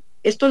 sí,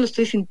 esto lo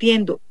estoy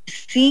sintiendo,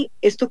 sí,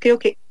 esto creo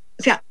que,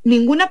 o sea,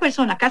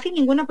 casi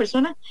ninguna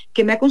persona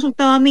que me ha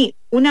consultado a mí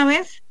una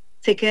vez,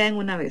 se queda en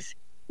una vez.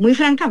 Muy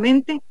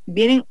francamente,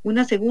 vienen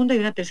una segunda y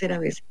una tercera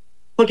vez,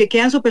 porque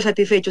quedan súper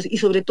satisfechos, y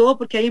sobre todo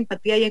porque hay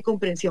empatía y hay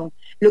comprensión.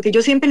 Lo que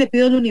yo siempre le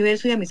pido al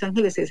universo y a mis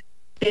ángeles es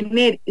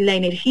tener la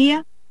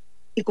energía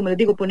y, como les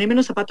digo, ponerme en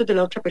los zapatos de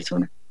la otra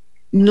persona.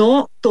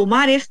 No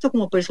tomar esto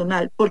como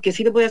personal, porque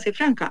sí les voy a ser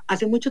franca,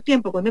 hace mucho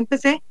tiempo cuando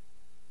empecé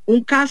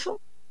un caso,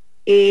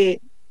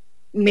 me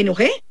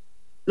enojé,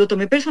 lo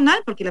tomé personal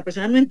porque la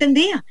persona no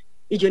entendía,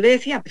 y yo le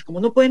decía, pues ¿cómo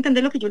no puede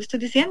entender lo que yo le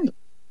estoy diciendo?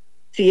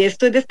 Si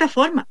esto es de esta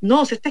forma,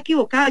 no, usted está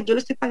equivocada, yo le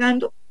estoy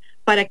pagando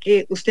para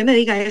que usted me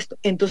diga esto,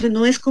 entonces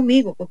no es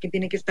conmigo con quien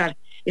tiene que estar,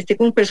 esté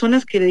con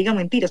personas que le digan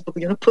mentiras, porque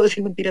yo no puedo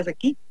decir mentiras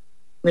aquí,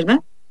 ¿verdad?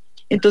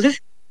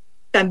 Entonces,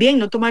 también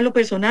no tomarlo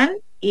personal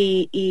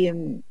y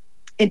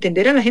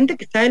entender a la gente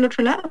que está del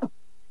otro lado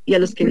y a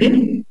los que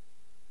vienen.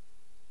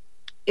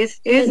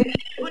 Es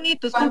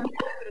bonito, es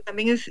complicado, pero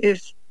también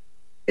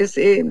es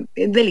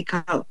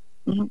delicado.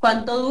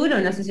 ¿Cuánto dura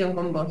una sesión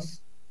con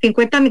vos?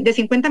 De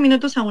 50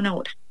 minutos a 1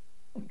 hora.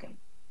 Okay.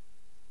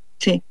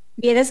 Sí.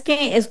 Vieras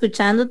que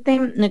escuchándote,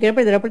 no quiero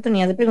perder la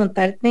oportunidad de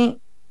preguntarte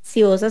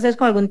si vos haces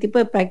con algún tipo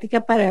de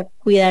práctica para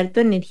cuidar tu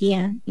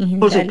energía en general.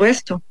 Por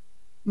supuesto.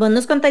 Vos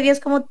nos contarías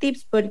como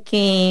tips,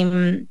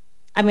 porque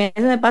a mí a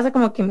veces me pasa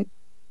como que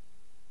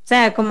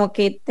como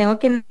que tengo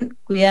que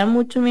cuidar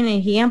mucho mi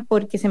energía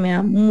porque se me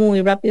da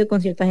muy rápido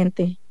con cierta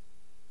gente.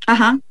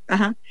 Ajá,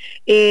 ajá.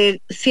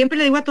 Siempre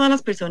le digo a todas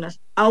las personas,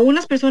 a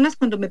unas personas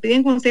cuando me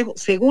piden consejo,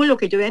 según lo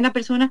que yo vea en la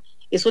persona,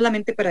 es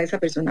solamente para esa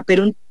persona,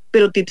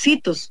 pero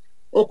tipsitos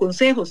o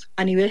consejos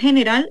a nivel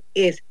general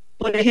es,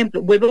 por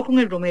ejemplo, vuelvo con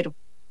el romero.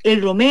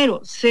 El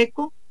romero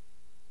seco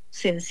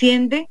se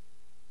enciende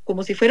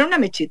como si fuera una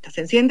mechita,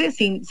 se enciende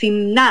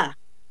sin nada,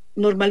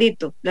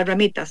 normalito, la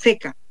ramita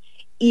seca.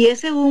 Y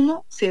ese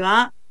humo se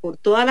va por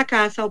toda la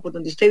casa o por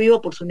donde usted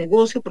viva, por su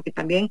negocio, porque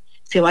también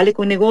se vale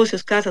con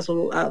negocios, casas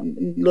o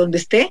donde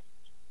esté,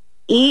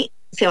 y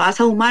se va a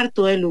sahumar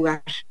todo el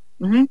lugar.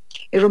 Uh-huh.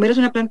 El romero es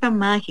una planta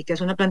mágica,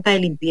 es una planta de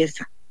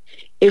limpieza.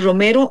 El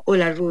romero o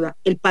la ruda,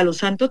 el palo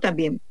santo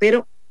también,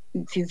 pero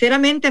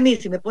sinceramente a mí,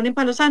 si me ponen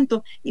palo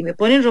santo y me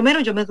ponen romero,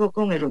 yo me quedo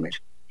con el romero.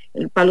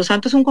 El palo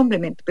santo es un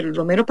complemento, pero el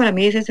romero para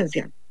mí es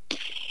esencial.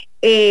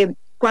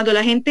 Cuando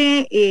la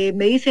gente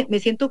me dice, me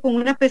siento con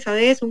una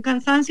pesadez, un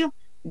cansancio,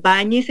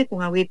 báñese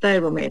con agüita de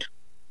romero.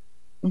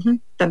 Uh-huh,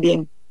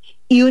 también.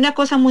 Y una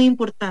cosa muy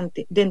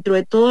importante, dentro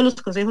de todos los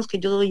consejos que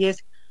yo doy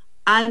es,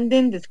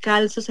 anden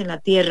descalzos en la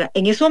tierra.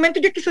 En ese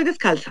momento yo aquí estoy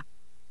descalza.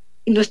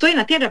 Y no estoy en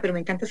la tierra, pero me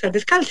encanta estar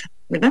descalza,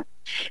 ¿verdad?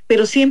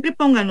 Pero siempre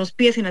pongan los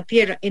pies en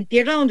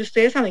tierra donde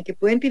ustedes saben que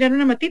pueden tirar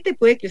una matita y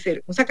puede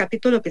crecer, un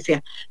zacatito, lo que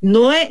sea.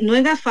 No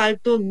en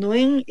asfalto, no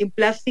en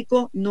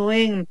plástico, no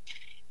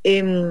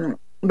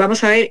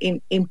vamos a ver,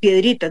 en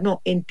piedritas,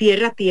 no, en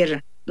tierra,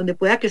 donde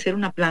pueda crecer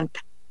una planta.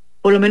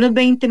 Por lo menos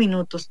 20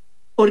 minutos.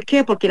 ¿Por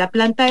qué? Porque la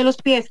planta de los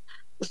pies,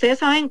 ustedes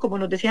saben, como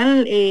nos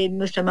decían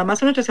nuestras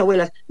mamás o nuestras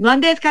abuelas, no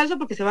ande descalzo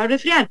porque se va a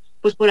resfriar.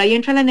 Pues por ahí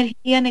entra la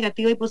energía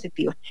negativa y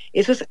positiva.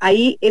 Eso es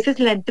ahí, esa es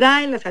la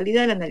entrada y la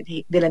salida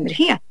de la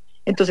energía.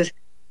 Entonces,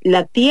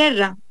 la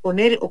tierra,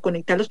 poner o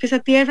conectar los pies a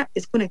tierra,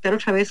 es conectar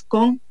otra vez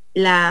con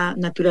la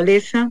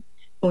naturaleza,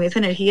 con esa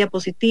energía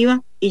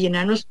positiva y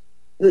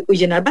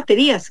llenar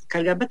baterías,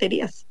 cargar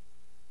baterías.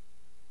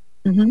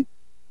 Uh-huh.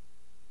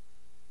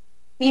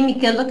 Mimi,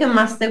 ¿qué es lo que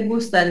más te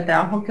gusta del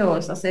trabajo que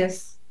vos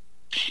haces?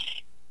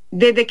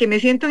 Desde que me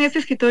siento en este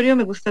escritorio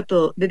me gusta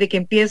todo. Desde que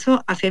empiezo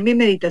a hacer mi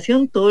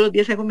meditación, todos los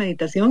días hago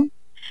meditación.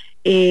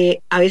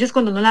 A veces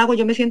cuando no la hago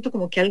yo me siento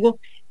como que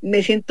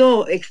me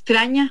siento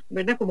extraña,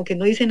 ¿verdad? Como que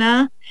no hice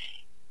nada.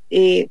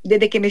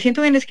 Desde que me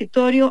siento en el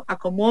escritorio,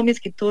 acomodo mi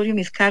escritorio,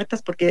 mis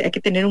cartas, porque hay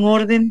que tener un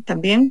orden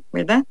también,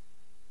 ¿verdad?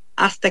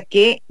 Hasta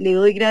que le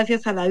doy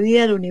gracias a la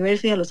vida, al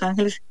universo y a los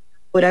ángeles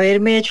por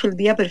haberme hecho el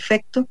día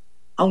perfecto,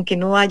 aunque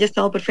no haya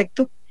estado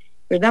perfecto,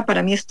 ¿verdad?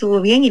 Para mí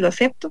estuvo bien y lo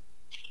acepto.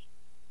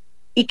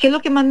 ¿Y qué es lo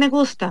que más me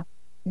gusta?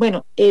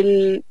 Bueno,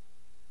 el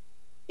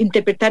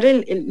interpretar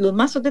los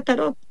mazos de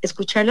tarot,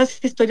 escuchar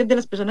las historias de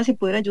las personas y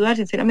poder ayudar,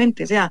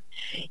 sinceramente, o sea,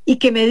 y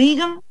que me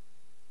digan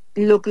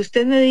lo que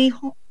usted me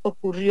dijo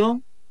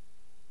ocurrió,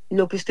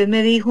 lo que usted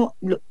me dijo,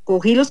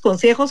 cogí los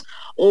consejos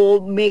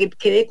o me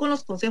quedé con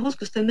los consejos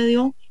que usted me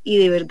dio y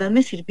de verdad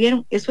me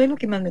sirvieron. Eso es lo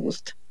que más me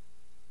gusta.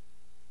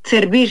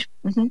 Servir.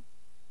 Uh-huh.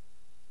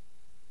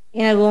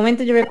 En algún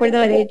momento yo recuerdo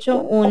haber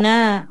hecho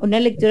una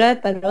lectura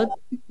de tarot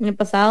en el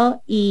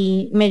pasado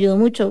y me ayudó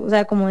mucho. O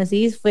sea, como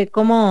decís, fue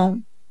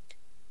como,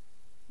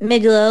 me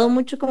ayudó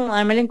mucho como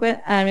a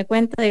darme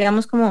cuenta,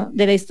 digamos, como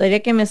de la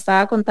historia que me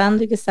estaba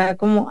contando y que estaba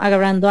como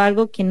agarrando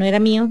algo que no era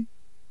mío,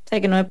 o sea,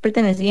 que no me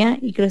pertenecía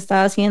y que lo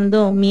estaba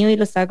haciendo mío y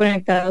lo estaba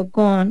conectando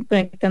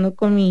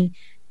con mi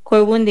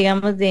core wound,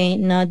 digamos, de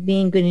not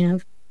being good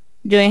enough.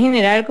 Yo en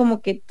general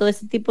como que todo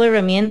este tipo de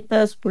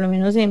herramientas, por lo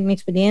menos en mi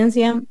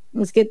experiencia,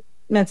 es que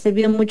me han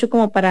servido mucho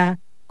como para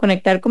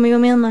conectar conmigo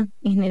misma,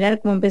 en general,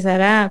 como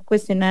empezar a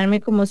cuestionarme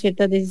como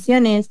ciertas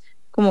decisiones,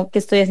 como qué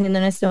estoy haciendo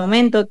en este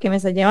momento, qué me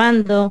está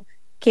llevando,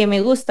 qué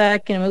me gusta,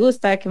 qué no me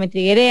gusta, qué me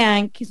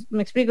triggerean, que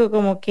me explico,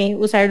 como que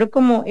usarlo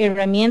como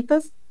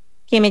herramientas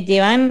que me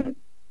llevan,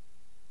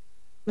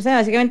 o sea,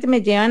 básicamente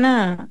me llevan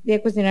a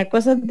cuestionar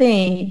cosas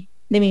de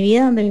mi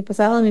vida, de mi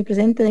pasado, de mi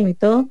presente, de mi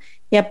todo,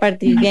 y a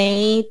partir de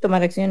ahí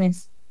tomar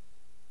acciones.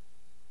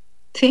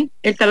 Sí,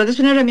 el tarot es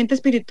una herramienta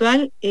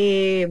espiritual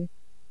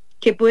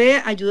que puede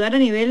ayudar a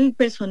nivel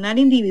personal,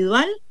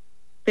 individual,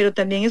 pero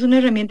también es una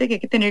herramienta que hay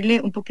que tenerle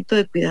un poquito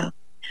de cuidado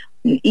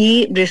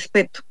y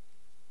respeto.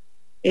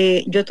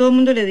 Yo a todo el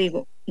mundo le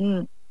digo,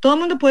 todo el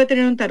mundo puede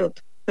tener un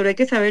tarot, pero hay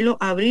que saberlo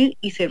abrir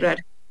y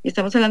cerrar. Y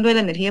estamos hablando de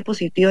la energía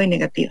positiva y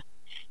negativa.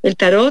 El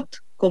tarot,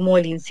 como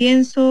el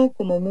incienso,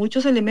 como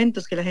muchos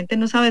elementos que la gente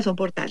no sabe, son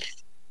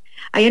portales.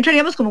 Ahí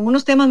entraríamos como en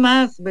unos temas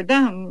más,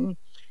 ¿verdad?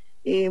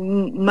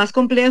 Más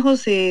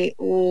complejos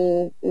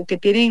o que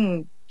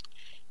tienen,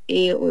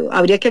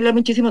 habría que hablar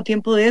muchísimo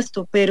tiempo de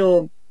esto,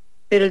 pero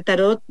el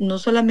tarot no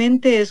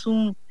solamente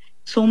son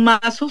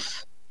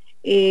mazos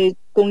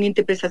con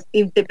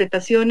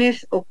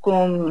interpretaciones o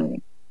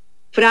con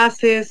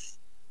frases,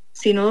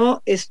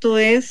 sino esto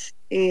es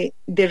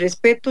de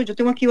respeto. Yo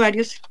tengo aquí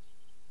varios,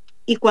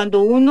 y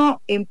cuando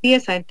uno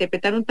empieza a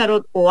interpretar un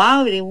tarot o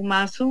abre un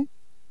mazo,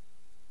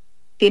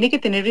 tiene que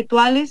tener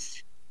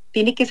rituales,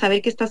 tiene que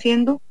saber qué está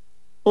haciendo,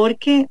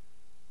 porque,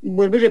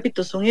 vuelvo y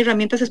repito, son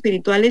herramientas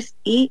espirituales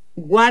y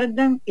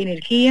guardan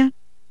energía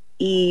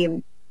y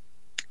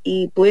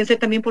pueden ser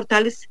también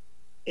portales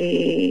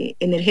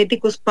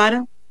energéticos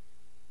para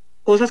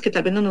cosas que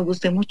tal vez no nos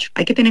gusten mucho.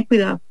 Hay que tener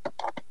cuidado.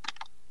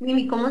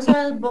 Mimi, ¿cómo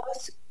sabes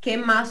vos qué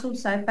más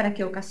usar para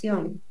qué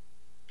ocasión?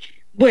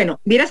 Bueno,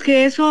 vieras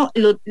que eso,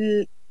 el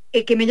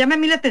que me llama a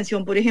mí la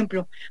atención, por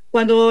ejemplo,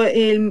 cuando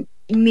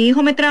mi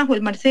hijo me trajo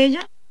el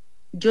Marsella,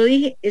 yo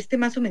dije, este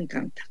mazo me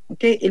encanta,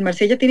 ¿ok? El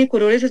Marsella tiene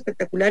colores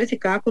espectaculares y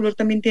cada color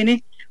también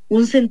tiene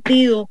un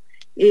sentido,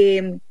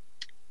 eh,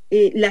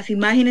 las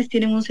imágenes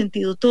tienen un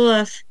sentido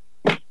todas.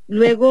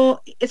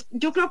 Luego,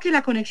 yo creo que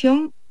la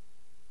conexión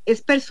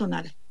es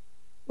personal.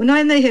 Una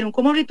vez me dijeron,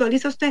 ¿cómo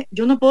ritualiza usted?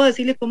 Yo no puedo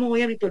decirle cómo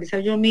voy a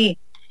ritualizar yo mi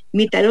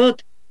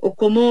tarot o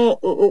cómo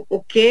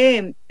o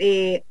qué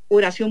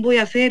oración voy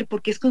a hacer,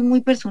 porque esto es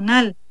muy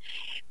personal.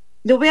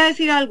 Yo voy a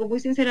decir algo muy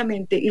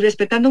sinceramente y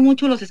respetando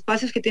mucho los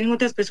espacios que tienen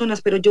otras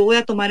personas, pero yo voy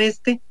a tomar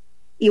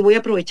y voy a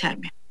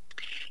aprovecharme.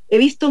 He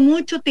visto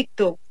mucho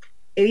TikTok,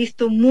 he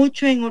visto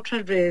mucho en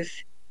otras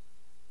redes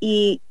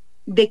y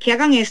de que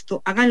hagan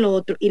esto, hagan lo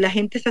otro y la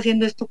gente está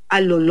haciendo esto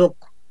a lo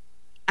loco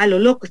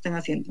están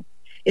haciendo.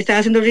 Están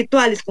haciendo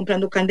rituales,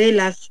 comprando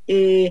candelas,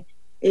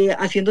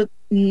 haciendo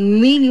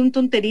mil y un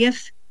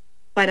tonterías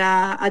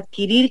para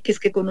adquirir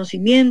que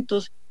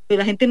conocimientos, pero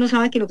la gente no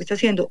sabe que lo que está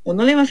haciendo o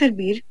no le va a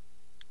servir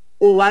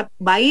o va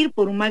a ir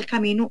por un mal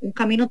camino, un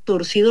camino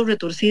torcido,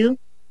 retorcido,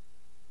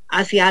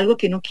 hacia algo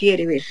que no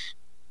quiere ver.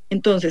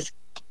 Entonces,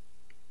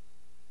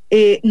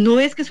 no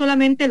es que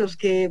solamente los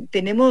que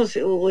tenemos,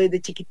 o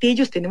desde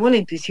chiquitillos, tenemos la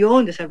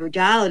intuición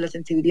desarrollada, la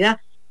sensibilidad,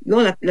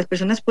 no, las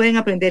personas pueden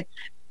aprender,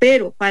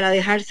 pero para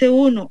dejarse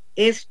uno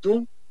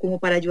esto, como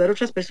para ayudar a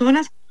otras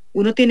personas,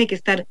 uno tiene que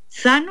estar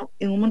sano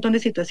en un montón de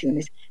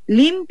situaciones,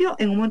 limpio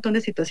en un montón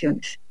de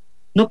situaciones.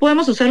 No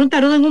podemos usar un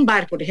tarot en un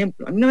bar, por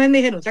ejemplo. A mí una vez me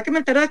dijeron, sáqueme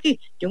el tarot aquí.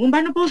 Yo en un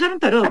bar no puedo usar un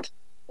tarot.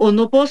 O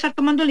no puedo estar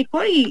tomando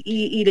licor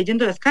y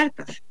leyendo las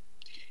cartas.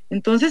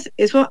 Entonces,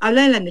 eso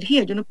habla de la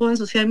energía. Yo no puedo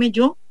ensuciarme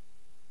yo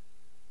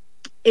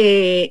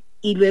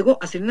y luego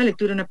hacer una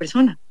lectura a una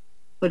persona.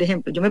 Por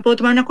ejemplo, yo me puedo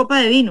tomar una copa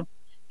de vino,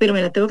 pero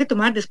me la tengo que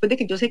tomar después de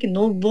que yo sé que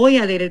no voy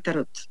a leer el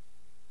tarot.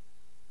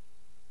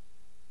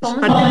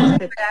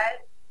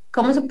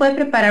 ¿Cómo se puede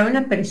preparar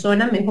una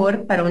persona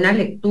mejor para una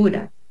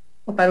lectura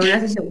o para una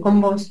sesión con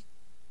vos?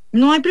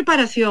 No hay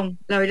preparación,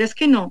 la verdad es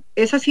que no,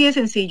 es así de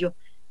sencillo.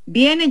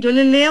 Viene, yo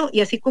le leo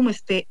y así como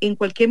esté, en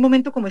cualquier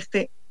momento como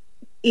esté.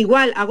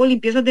 Igual, hago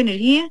limpiezas de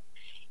energía,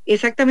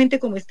 exactamente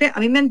como esté. A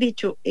mí me han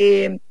dicho,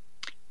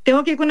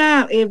 tengo que ir con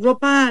una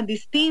ropa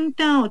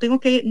distinta o tengo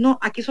que ir, no,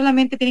 aquí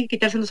solamente tienen que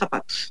quitarse los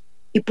zapatos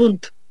y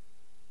punto.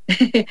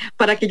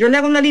 Para que yo le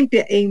haga una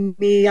limpia en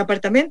mi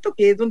apartamento,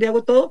 que es donde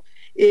hago todo,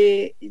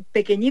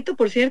 pequeñito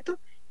por cierto,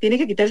 tiene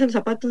que quitarse los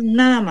zapatos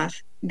nada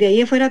más. De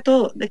ahí afuera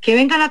todo, que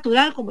venga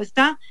natural como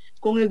está,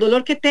 con el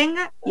dolor que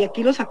tenga, y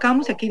aquí lo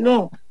sacamos, aquí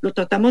lo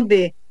tratamos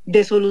de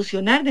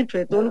solucionar dentro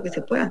de todo lo que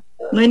se pueda.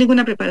 No hay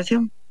ninguna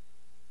preparación.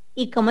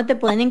 ¿Y cómo te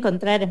pueden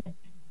encontrar?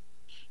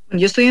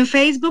 Yo estoy en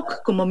Facebook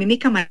como Mimi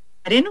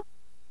Camareno,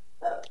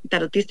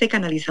 tarotista y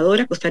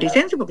canalizadora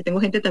costarricense, porque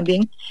tengo gente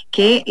también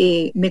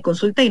que me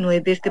consulta y no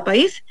es de este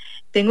país.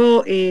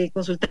 Tengo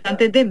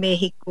consultantes de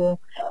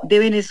México, de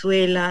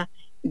Venezuela,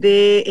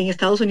 en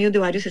Estados Unidos, de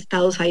varios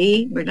estados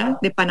ahí, ¿verdad?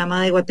 De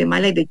Panamá, de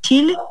Guatemala y de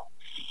Chile.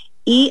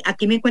 Y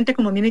aquí me encuentra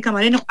como Mimi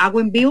Camareno. Hago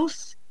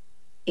envíos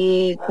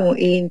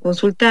en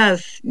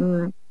consultas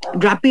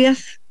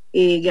rápidas,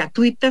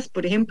 gratuitas,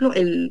 por ejemplo,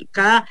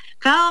 cada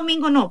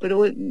domingo no,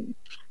 pero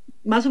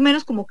más o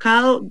menos como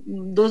cada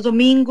 2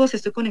 domingos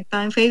estoy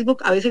conectada en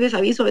Facebook. A veces les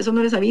aviso, a veces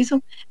no les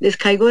aviso, les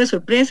caigo de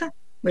sorpresa,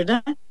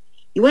 ¿verdad?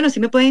 Y bueno, sí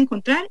me pueden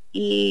encontrar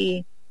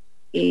y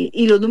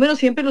los números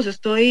siempre los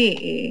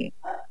estoy,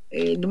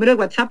 el número de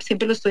WhatsApp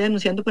siempre lo estoy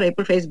anunciando por ahí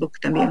por Facebook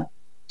también.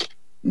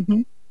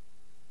 Uh-huh.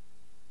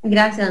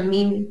 Gracias,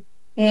 Mimi.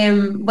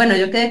 Bueno,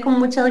 yo quedé con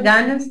muchas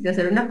ganas de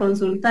hacer una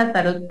consulta de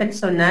tarot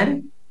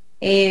personal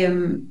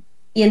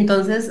y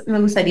entonces me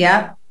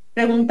gustaría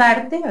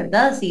preguntarte,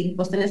 ¿verdad? Si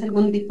vos tenés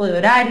algún tipo de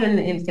horario en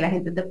el que la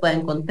gente te pueda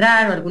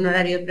encontrar o algún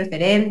horario de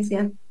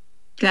preferencia.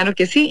 Claro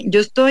que sí,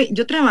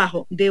 yo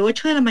trabajo de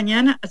 8 de la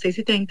mañana a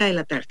 6:30 de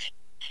la tarde.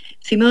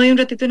 Sí me doy un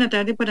ratito en la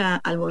tarde para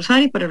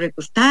almorzar y para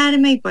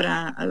recostarme y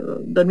para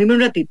dormirme un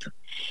ratito.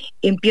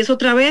 Empiezo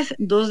otra vez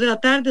 2 de la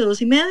tarde,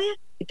 2:30,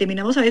 y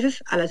terminamos a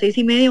veces a las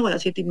 6:30 o a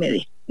las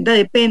 7:30.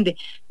 Depende.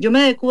 Yo me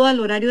adecuo al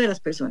horario de las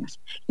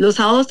personas. Los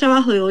sábados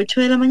trabajo de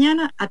 8 de la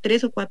mañana a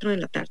 3 o 4 de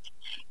la tarde.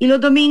 Y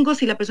los domingos,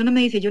 si la persona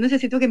me dice, yo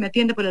necesito que me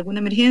atienda por alguna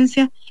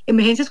emergencia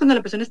es cuando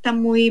la persona está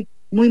muy,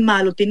 muy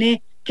mal o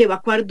tiene que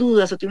evacuar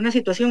dudas o tiene una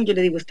situación, yo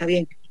le digo, está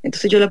bien,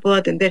 entonces yo la puedo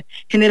atender.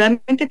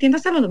 Generalmente atiendo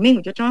hasta los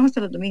domingos, yo trabajo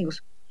hasta los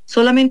domingos.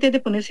 Solamente es de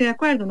ponerse de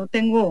acuerdo, no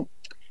tengo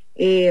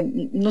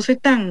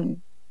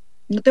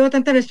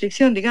tanta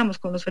restricción, digamos,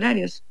 con los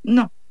horarios.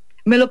 No,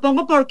 me lo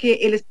pongo porque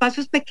el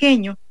espacio es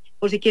pequeño,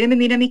 por si quieren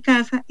venir a mi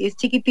casa, es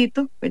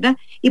chiquitito, ¿verdad?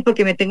 Y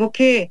porque me tengo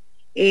que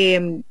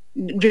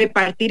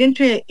repartir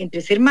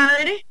entre ser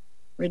madre,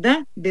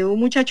 ¿verdad? De un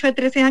muchacho de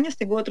 13 años,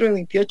 tengo otro de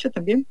 28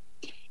 también,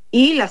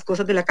 y las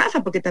cosas de la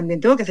casa, porque también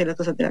tengo que hacer las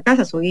cosas de la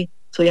casa, soy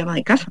ama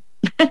de casa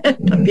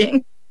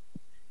también.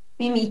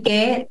 Mimi,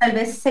 ¿qué tal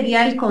vez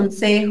sería el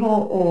consejo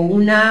o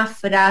una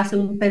frase,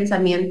 un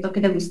pensamiento que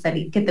te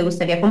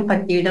gustaría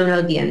compartir a una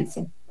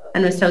audiencia, a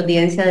nuestra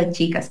audiencia de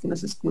chicas que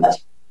nos escucha?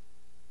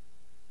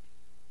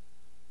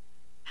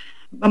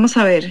 Vamos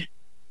a ver.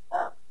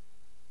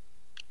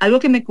 Algo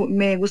que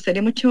me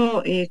gustaría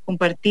mucho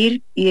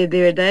compartir y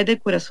de verdad desde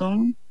el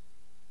corazón,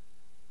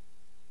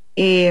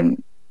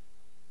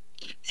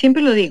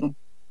 siempre lo digo,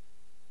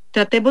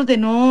 tratemos de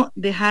no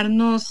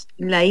dejarnos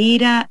la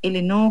ira, el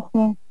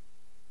enojo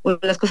o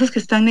las cosas que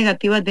están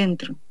negativas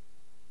dentro,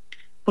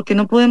 porque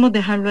no podemos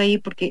dejarlo ahí,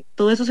 porque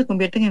todo eso se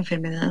convierte en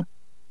enfermedad.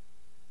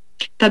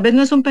 Tal vez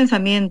no es un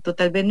pensamiento,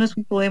 tal vez no es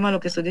un poema lo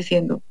que estoy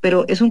diciendo,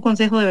 pero es un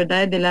consejo de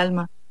verdad desde el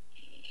alma.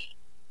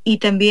 Y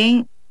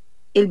también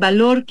el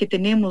valor que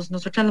tenemos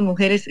nosotras las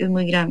mujeres es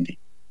muy grande.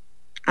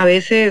 A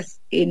veces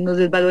nos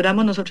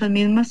desvaloramos nosotras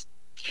mismas.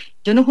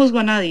 Yo no juzgo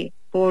a nadie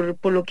por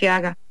lo que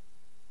haga,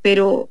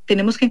 pero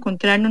tenemos que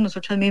encontrarnos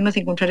nosotras mismas,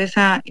 encontrar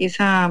esa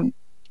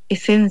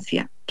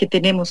esencia que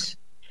tenemos,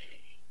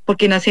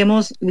 porque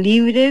nacemos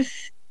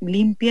libres,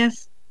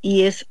 limpias,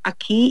 y es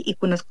aquí y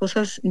con las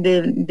cosas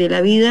de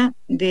la vida,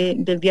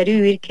 del diario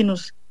vivir, que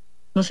nos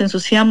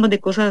ensuciamos de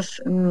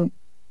cosas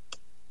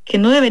que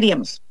no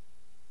deberíamos.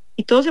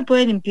 Y todo se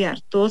puede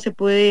limpiar, todo se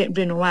puede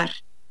renovar,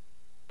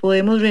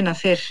 podemos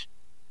renacer.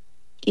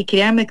 Y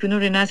créanme que uno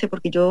renace,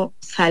 porque yo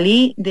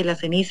salí de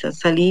las cenizas,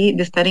 salí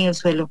de estar en el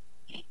suelo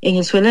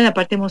en la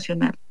parte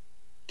emocional.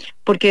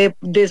 Porque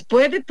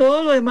después de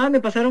todo lo demás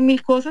me pasaron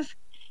 1000 cosas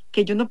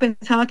que yo no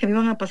pensaba que me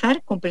iban a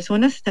pasar, con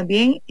personas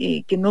también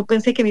que no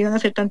pensé que me iban a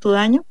hacer tanto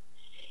daño.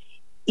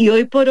 Y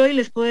hoy por hoy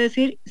les puedo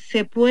decir,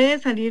 se puede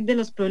salir de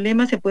los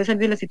problemas, se puede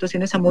salir de las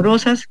situaciones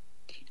amorosas,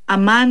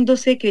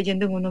 amándose,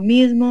 creyendo en uno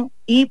mismo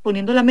y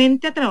poniendo la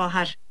mente a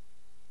trabajar.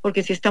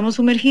 Porque si estamos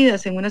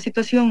sumergidas en una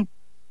situación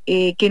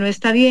que no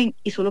está bien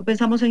y solo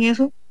pensamos en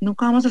eso,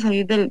 nunca vamos a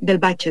salir del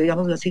bache,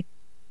 digámoslo así.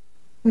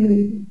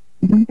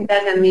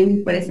 Gracias, Mimi,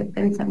 por ese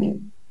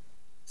pensamiento.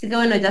 Así que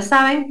bueno, ya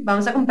saben,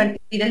 vamos a compartir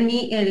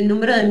el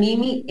número de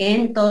Mimi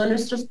en todos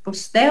nuestros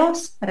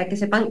posteos para que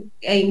sepan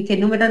en qué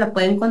número la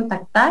pueden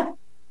contactar,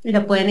 y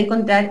la pueden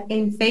encontrar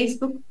en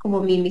Facebook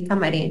como Mimi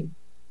Camareno.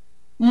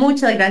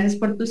 Muchas gracias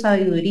por tu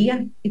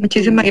sabiduría.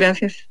 Muchísimas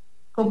gracias.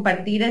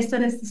 Compartir esto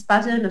en este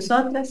espacio de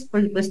nosotras.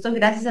 Por supuesto,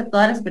 gracias a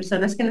todas las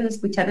personas que nos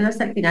escucharon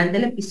hasta el final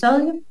del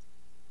episodio.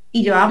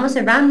 Y yo vamos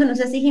cerrando. No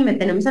sé si, Jimé,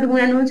 ¿tenemos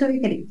algún anuncio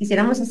que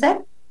quisiéramos hacer?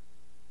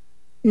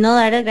 No,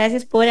 dar las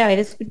gracias por haber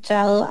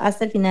escuchado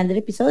hasta el final del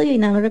episodio, y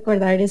nada más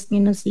recordarles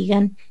que nos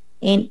sigan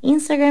en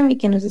Instagram y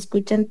que nos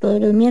escuchen todos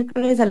los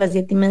miércoles a las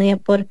 7:30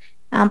 por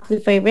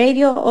Amplify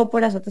Radio o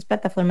por las otras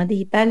plataformas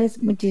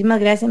digitales. Muchísimas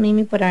gracias,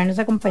 Mimi, por habernos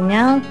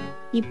acompañado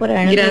y por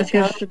habernos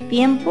dedicado su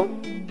tiempo,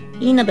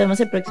 y nos vemos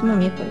el próximo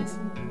miércoles.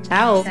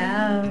 Chao.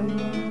 Chao.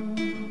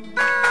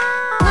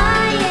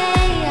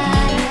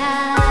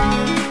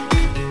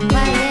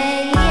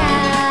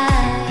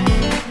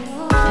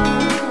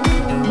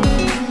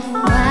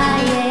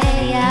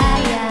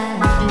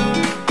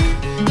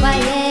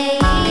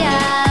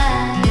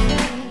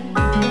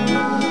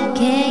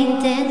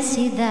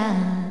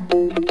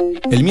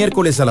 El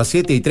miércoles a las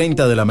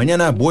 7:30 de la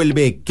mañana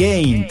vuelve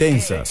Qué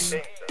Intensas,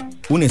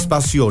 un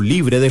espacio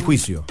libre de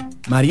juicio.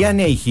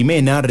 Mariana y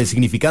Jimena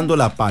resignificando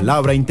la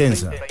palabra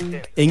intensa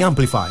en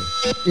Amplify.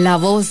 La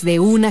voz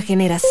de una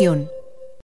generación.